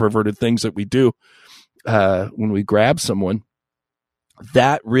 1,000 perverted things that we do when we grab someone.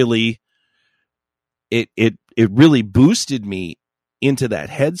 That really, it really boosted me into that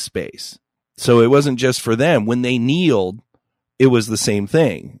headspace. So it wasn't just for them. When they kneeled, it was the same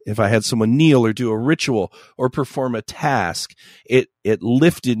thing. If I had someone kneel or do a ritual or perform a task, it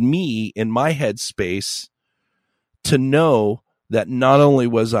lifted me in my headspace to know that not only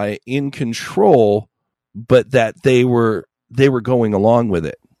was I in control, but that they were going along with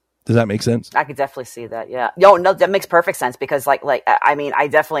it. Does that make sense? I could definitely see that. Yeah. No, that makes perfect sense, because I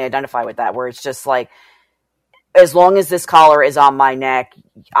definitely identify with that, where it's just like, as long as this collar is on my neck,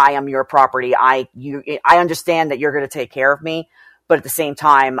 I am your property. I understand that you're going to take care of me, but at the same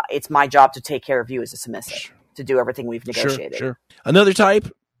time, it's my job to take care of you as a submissive, to do everything we've negotiated. Sure. Another type,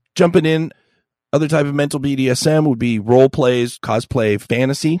 jumping in, other type of mental BDSM would be role plays, cosplay,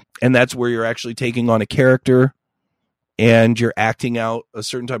 fantasy. And that's where you're actually taking on a character and you're acting out a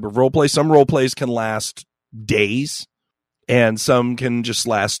certain type of role play. Some role plays can last days, and some can just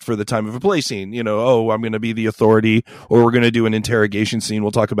last for the time of a play scene. I'm going to be the authority, or we're going to do an interrogation scene.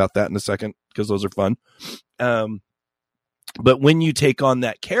 We'll talk about that in a second, because those are fun. But when you take on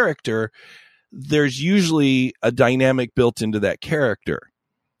that character, there's usually a dynamic built into that character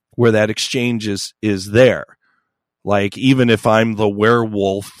where that exchange is there. Like, even if I'm the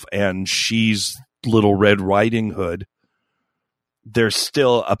werewolf and she's Little Red Riding Hood, there's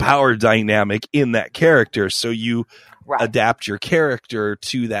still a power dynamic in that character. So you adapt your character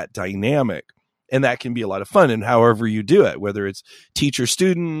to that dynamic. And that can be a lot of fun. And however you do it, whether it's teacher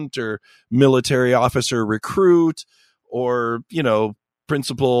student or military officer recruit, or,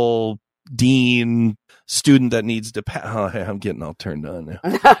 principal dean student that needs to I'm getting all turned on now.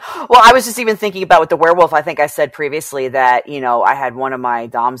 Well, I was just even thinking about with the werewolf. I think I said previously that, I had one of my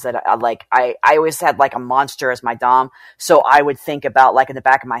doms that I always had like a monster as my dom. So I would think about, like, in the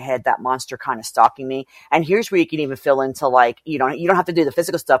back of my head, that monster kind of stalking me. And here's where you can even fill into, like, you don't have to do the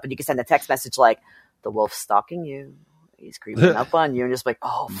physical stuff, but you can send a text message like, the wolf's stalking you. He's creeping up on you, and just like,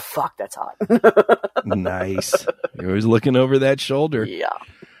 oh, fuck, that's hot. Nice. You're always looking over that shoulder. Yeah.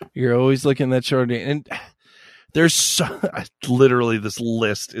 You're always looking at that shoulder. And there's literally, this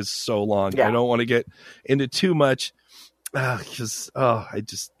list is so long. Yeah. I don't want to get into too much, because I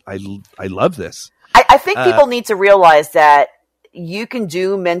love this. I think people need to realize that you can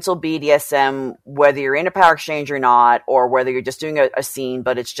do mental BDSM whether you're in a power exchange or not, or whether you're just doing a scene,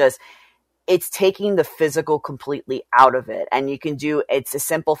 but it's taking the physical completely out of it. And you can do, it's a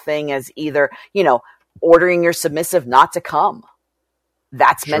simple thing as either, ordering your submissive not to come.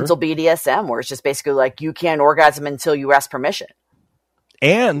 That's mental BDSM, where it's just basically like, you can't orgasm until you ask permission.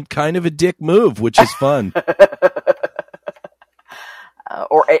 And kind of a dick move, which is fun.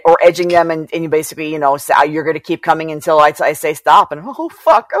 Or edging them, and you basically, say, you're going to keep coming until I say stop. And, oh,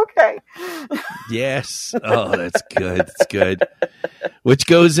 fuck, okay. Yes. Oh, that's good. It's good. Which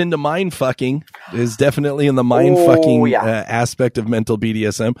goes into mind fucking, is definitely in the mind fucking aspect of mental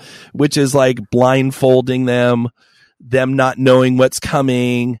BDSM, which is like blindfolding them not knowing what's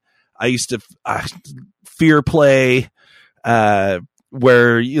coming. I used to fear play,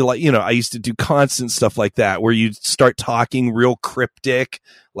 where I used to do constant stuff like that, where you start talking real cryptic,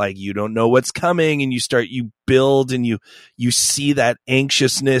 like you don't know what's coming, and you build, and you see that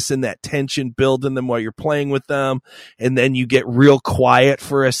anxiousness and that tension build in them while you're playing with them. And then you get real quiet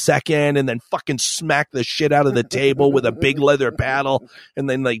for a second, and then fucking smack the shit out of the table with a big leather paddle. And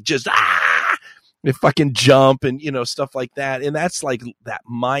then like just, they fucking jump and, stuff like that. And that's like that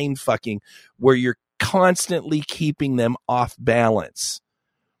mind fucking where you're constantly keeping them off balance,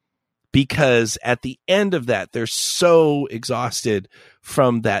 because at the end of that, they're so exhausted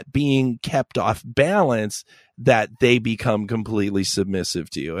from that being kept off balance that they become completely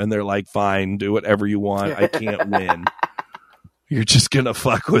submissive to you. And they're like, fine, do whatever you want. I can't win. You're just going to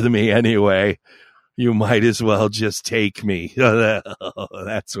fuck with me anyway. You might as well just take me.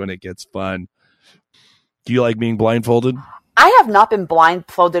 That's when it gets fun. Do you like being blindfolded? I have not been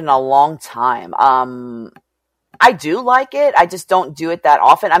blindfolded in a long time. I do like it. I just don't do it that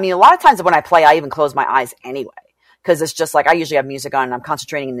often. I mean, a lot of times when I play, I even close my eyes anyway, because it's just like I usually have music on and I'm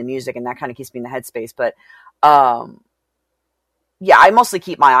concentrating in the music, and that kind of keeps me in the headspace. But I mostly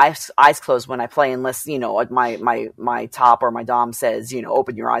keep my eyes closed when I play, unless my top or my dom says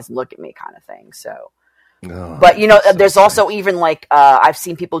open your eyes and look at me, kind of thing. So. Oh, but there's also even like I've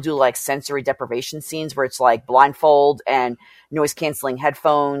seen people do like sensory deprivation scenes where it's like blindfold and noise canceling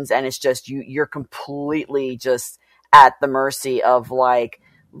headphones, and it's just you're completely just at the mercy of like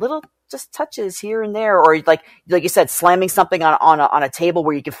little just touches here and there, or like you said, slamming something on a table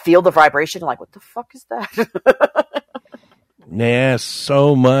where you can feel the vibration. Like, what the fuck is that? Yeah,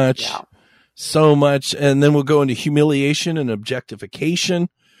 so much, and then we'll go into humiliation and objectification.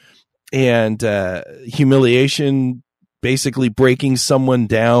 And humiliation, basically breaking someone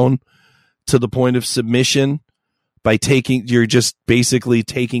down to the point of submission by you're just basically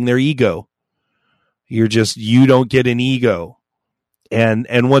taking their ego. You don't get an ego.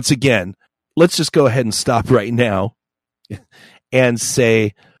 And once again, let's just go ahead and stop right now and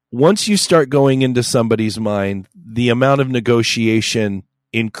say, once you start going into somebody's mind, the amount of negotiation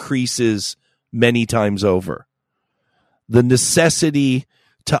increases many times over. The necessity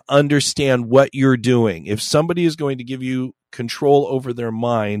to understand what you're doing. If somebody is going to give you control over their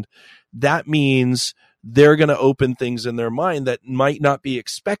mind, that means they're going to open things in their mind that might not be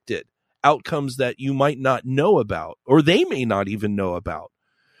expected, outcomes that you might not know about, or they may not even know about.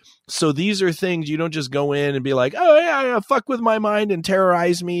 So these are things you don't just go in and be like, oh yeah, fuck with my mind and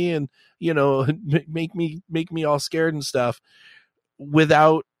terrorize me and, make me all scared and stuff,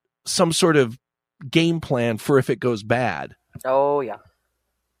 without some sort of game plan for if it goes bad. Oh yeah.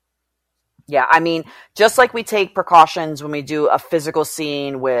 Yeah, I mean, just like we take precautions when we do a physical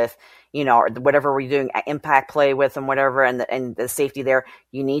scene with, or whatever we're doing, impact play with and whatever, and the safety there,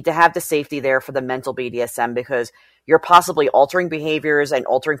 you need to have the safety there for the mental BDSM, because you're possibly altering behaviors and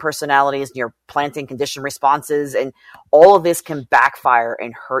altering personalities, and you're planting conditioned responses, and all of this can backfire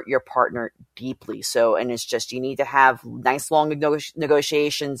and hurt your partner deeply. So, and it's just, you need to have nice long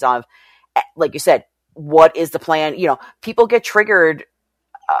negotiations of, like you said, what is the plan? People get triggered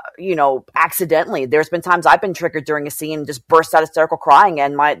accidentally. There's been times I've been triggered during a scene and just burst out hysterical crying,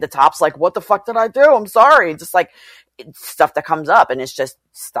 and the top's like, what the fuck did I do? I'm sorry. Just like stuff that comes up, and it's just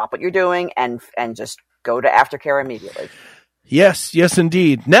stop what you're doing and just go to aftercare immediately. Yes,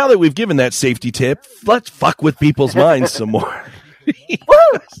 indeed. Now that we've given that safety tip, let's fuck with people's minds some more.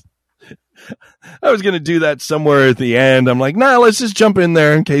 I was going to do that somewhere at the end. I'm like, nah, let's just jump in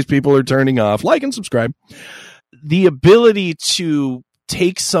there in case people are turning off. Like and subscribe. The ability to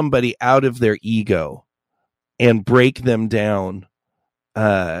take somebody out of their ego and break them down.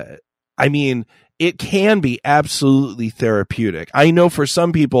 I mean, it can be absolutely therapeutic. I know for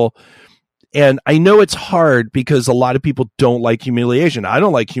some people, And I know it's hard because a lot of people don't like humiliation. I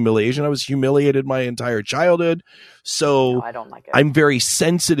don't like humiliation. I was humiliated my entire childhood. So No, I don't like it. I'm very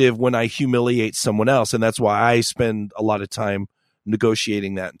sensitive when I humiliate someone else. And that's why I spend a lot of time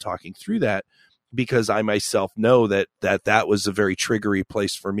negotiating that and talking through that, because I myself know that was a very triggery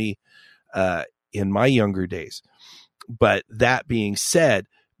place for me in my younger days. But that being said,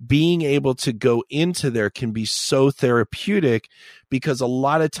 being able to go into there can be so therapeutic, because a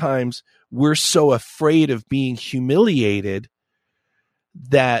lot of times we're so afraid of being humiliated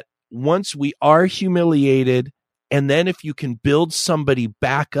that once we are humiliated, and then if you can build somebody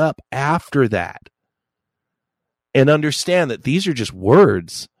back up after that and understand that these are just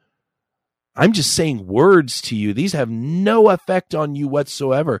words. I'm just saying words to you. These have no effect on you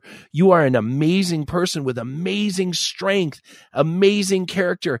whatsoever. You are an amazing person with amazing strength, amazing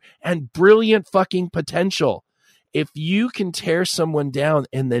character, and brilliant fucking potential. If you can tear someone down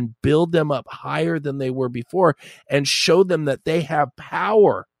and then build them up higher than they were before and show them that they have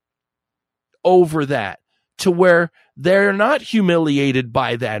power over that to where they're not humiliated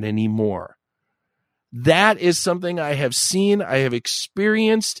by that anymore. That is something I have seen, I have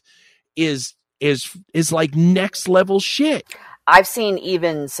experienced, is like next level shit. I've seen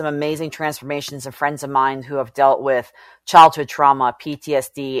even some amazing transformations of friends of mine who have dealt with childhood trauma,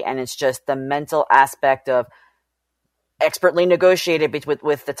 PTSD, and it's just the mental aspect of expertly negotiated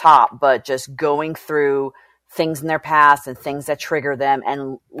with the top, but just going through things in their past and things that trigger them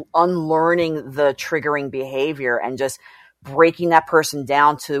and unlearning the triggering behavior and just breaking that person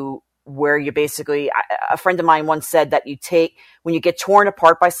down to where you basically, a friend of mine once said that when you get torn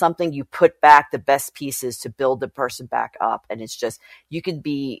apart by something, you put back the best pieces to build the person back up. And it's just, you can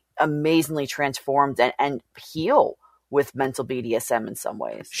be amazingly transformed and heal with mental BDSM in some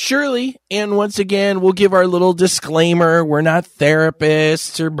ways. Surely. And once again, we'll give our little disclaimer. We're not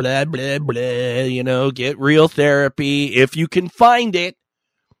therapists or blah, blah, blah, get real therapy if you can find it.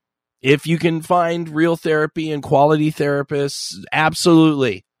 If you can find real therapy and quality therapists,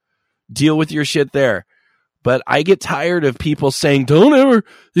 absolutely. Deal with your shit there. But I get tired of people saying, don't ever,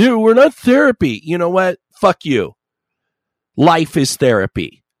 we're not therapy. You know what? Fuck you. Life is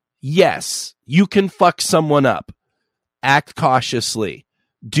therapy. Yes, you can fuck someone up. Act cautiously.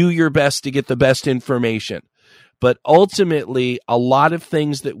 Do your best to get the best information. But ultimately, a lot of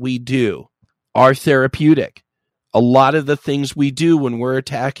things that we do are therapeutic. A lot of the things we do when we're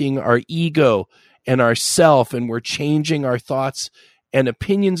attacking our ego and our self, and we're changing our thoughts and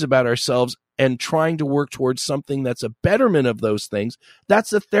opinions about ourselves and trying to work towards something that's a betterment of those things,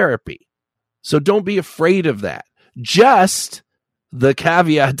 that's a therapy. So don't be afraid of that. Just the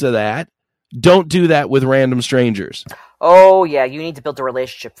caveat to that, don't do that with random strangers. Oh, yeah. You need to build a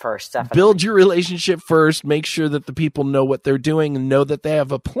relationship first. Definitely. Build your relationship first. Make sure that the people know what they're doing and know that they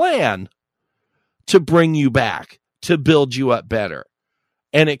have a plan to bring you back, to build you up better.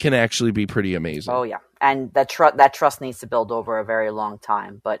 And it can actually be pretty amazing. Oh, yeah. And that trust needs to build over a very long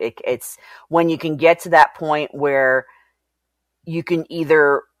time. But it's when you can get to that point where you can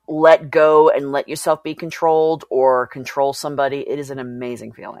either let go and let yourself be controlled or control somebody, it is an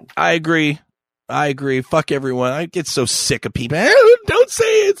amazing feeling. I agree. Fuck everyone. I get so sick of people. Don't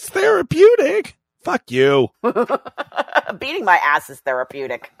say it's therapeutic. Fuck you. Beating my ass is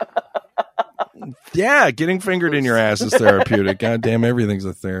therapeutic. Yeah, getting fingered in your ass is therapeutic. God damn, everything's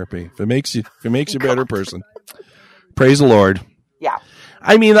a therapy. If it makes you a better person. Praise the Lord. Yeah.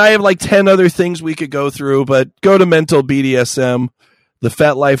 I mean, I have like 10 other things we could go through, but go to Mental BDSM, the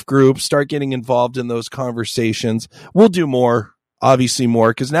FetLife group, start getting involved in those conversations. We'll do more, obviously more,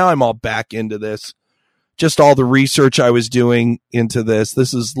 because now I'm all back into this. Just all the research I was doing into this.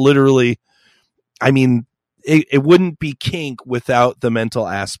 This is literally, I mean, it wouldn't be kink without the mental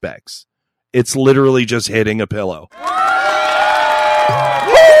aspects. It's literally just hitting a pillow. Oh,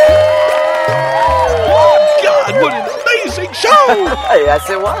 God, what an amazing show! Yes,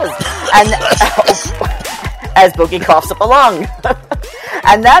 it was. And as Boogie coughs up a lung.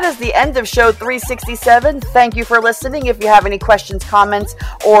 And that is the end of show 367. Thank you for listening. If you have any questions, comments,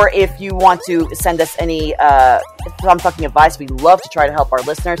 or if you want to send us any fucking advice, we love to try to help our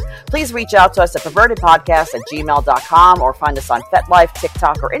listeners. Please reach out to us at pervertedpodcast@gmail.com or find us on FetLife,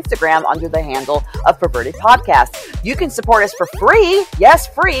 TikTok, or Instagram under the handle of Perverted Podcast. You can support us for free, yes,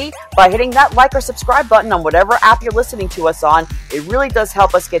 free, by hitting that like or subscribe button on whatever app you're listening to us on. It really does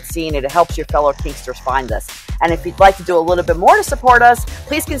help us get seen, and it helps your fellow Kinksters find us. And if you'd like to do a little bit more to support us,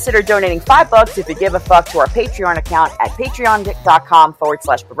 please consider donating $5 if you give a fuck to our Patreon account at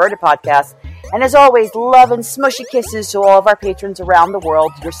patreon.com/pervertedpodcast. And as always, love and smushy kisses to all of our patrons around the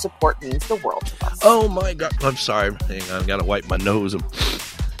world. Your support means the world to us. Oh my God. I'm sorry. Hang on. I've got to wipe my nose.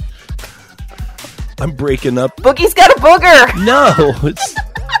 I'm breaking up. Boogie's got a booger. No, it's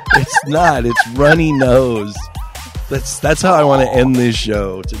not. It's runny nose. That's how I want to end this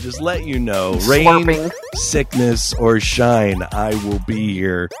show. To just let you know, rain, Slurping. sickness, or shine, I will be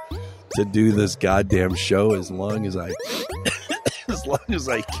here to do this goddamn show as long as I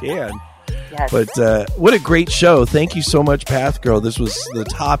can. Yes. But what a great show. Thank you so much, Path Girl. This was the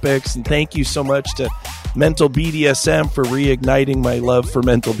topics, and thank you so much to Mental BDSM for reigniting my love for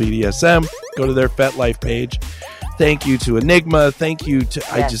Mental BDSM. Go to their FetLife page. Thank you to Enigma. Thank you to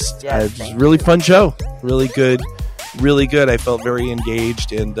just really fun show. Really good. Really good. I felt very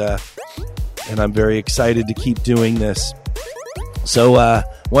engaged, and I'm very excited to keep doing this. So why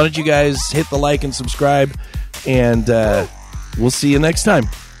don't you guys hit the like and subscribe, and we'll see you next time.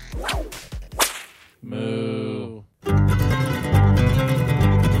 Moo.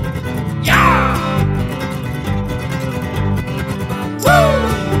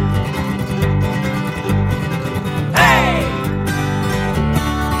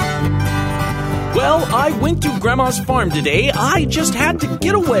 Well, I went to Grandma's farm today. I just had to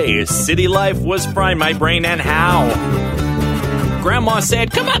get away. City life was frying my brain, and how? Grandma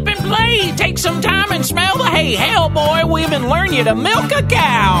said, "Come up and play. Take some time and smell the hay. Hell, boy, we even learn you to milk a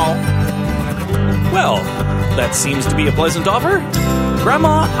cow." Well, that seems to be a pleasant offer.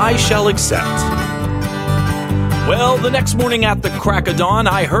 Grandma, I shall accept. Well, the next morning at the crack of dawn,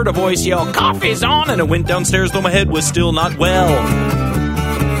 I heard a voice yell, "Coffee's on," and I went downstairs though my head was still not well.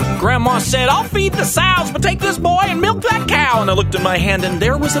 Grandma said, "I'll feed the sows, but take this boy and milk that cow." And I looked in my hand and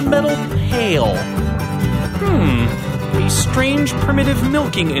there was a metal pail. A strange primitive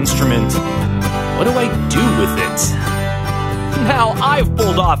milking instrument. What do I do with it? Now I've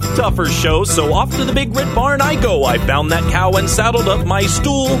pulled off tougher shows, so off to the big red barn I go. I found that cow and saddled up my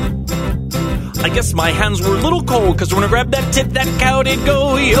stool. I guess my hands were a little cold, cause when I grabbed that tit, that cow did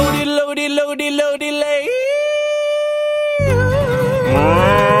go yody lody lody lody lay.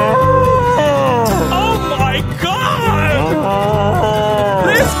 Oh my god!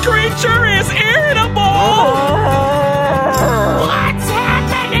 This creature is irritable! What's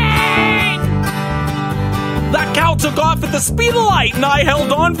happening? That cow took off at the speed of light, and I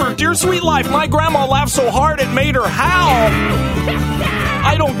held on for dear sweet life. My grandma laughed so hard it made her howl.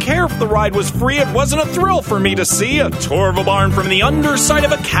 I don't care if the ride was free, it wasn't a thrill for me to see a tour of a barn from the underside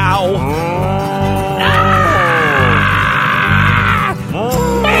of a cow.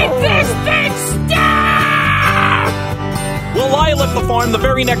 Make this thing stop! Well, I left the farm the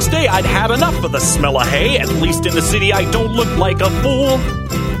very next day. I'd had enough of the smell of hay. At least in the city I don't look like a fool.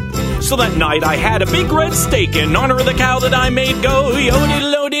 So that night I had a big red steak in honor of the cow that I made go yody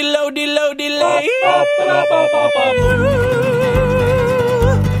lody lody lody lay.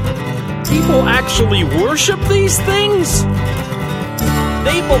 People actually worship these things?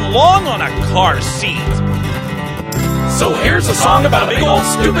 They belong on a car seat. So here's a song about a big old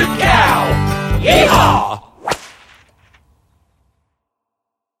stupid cow. Yeehaw!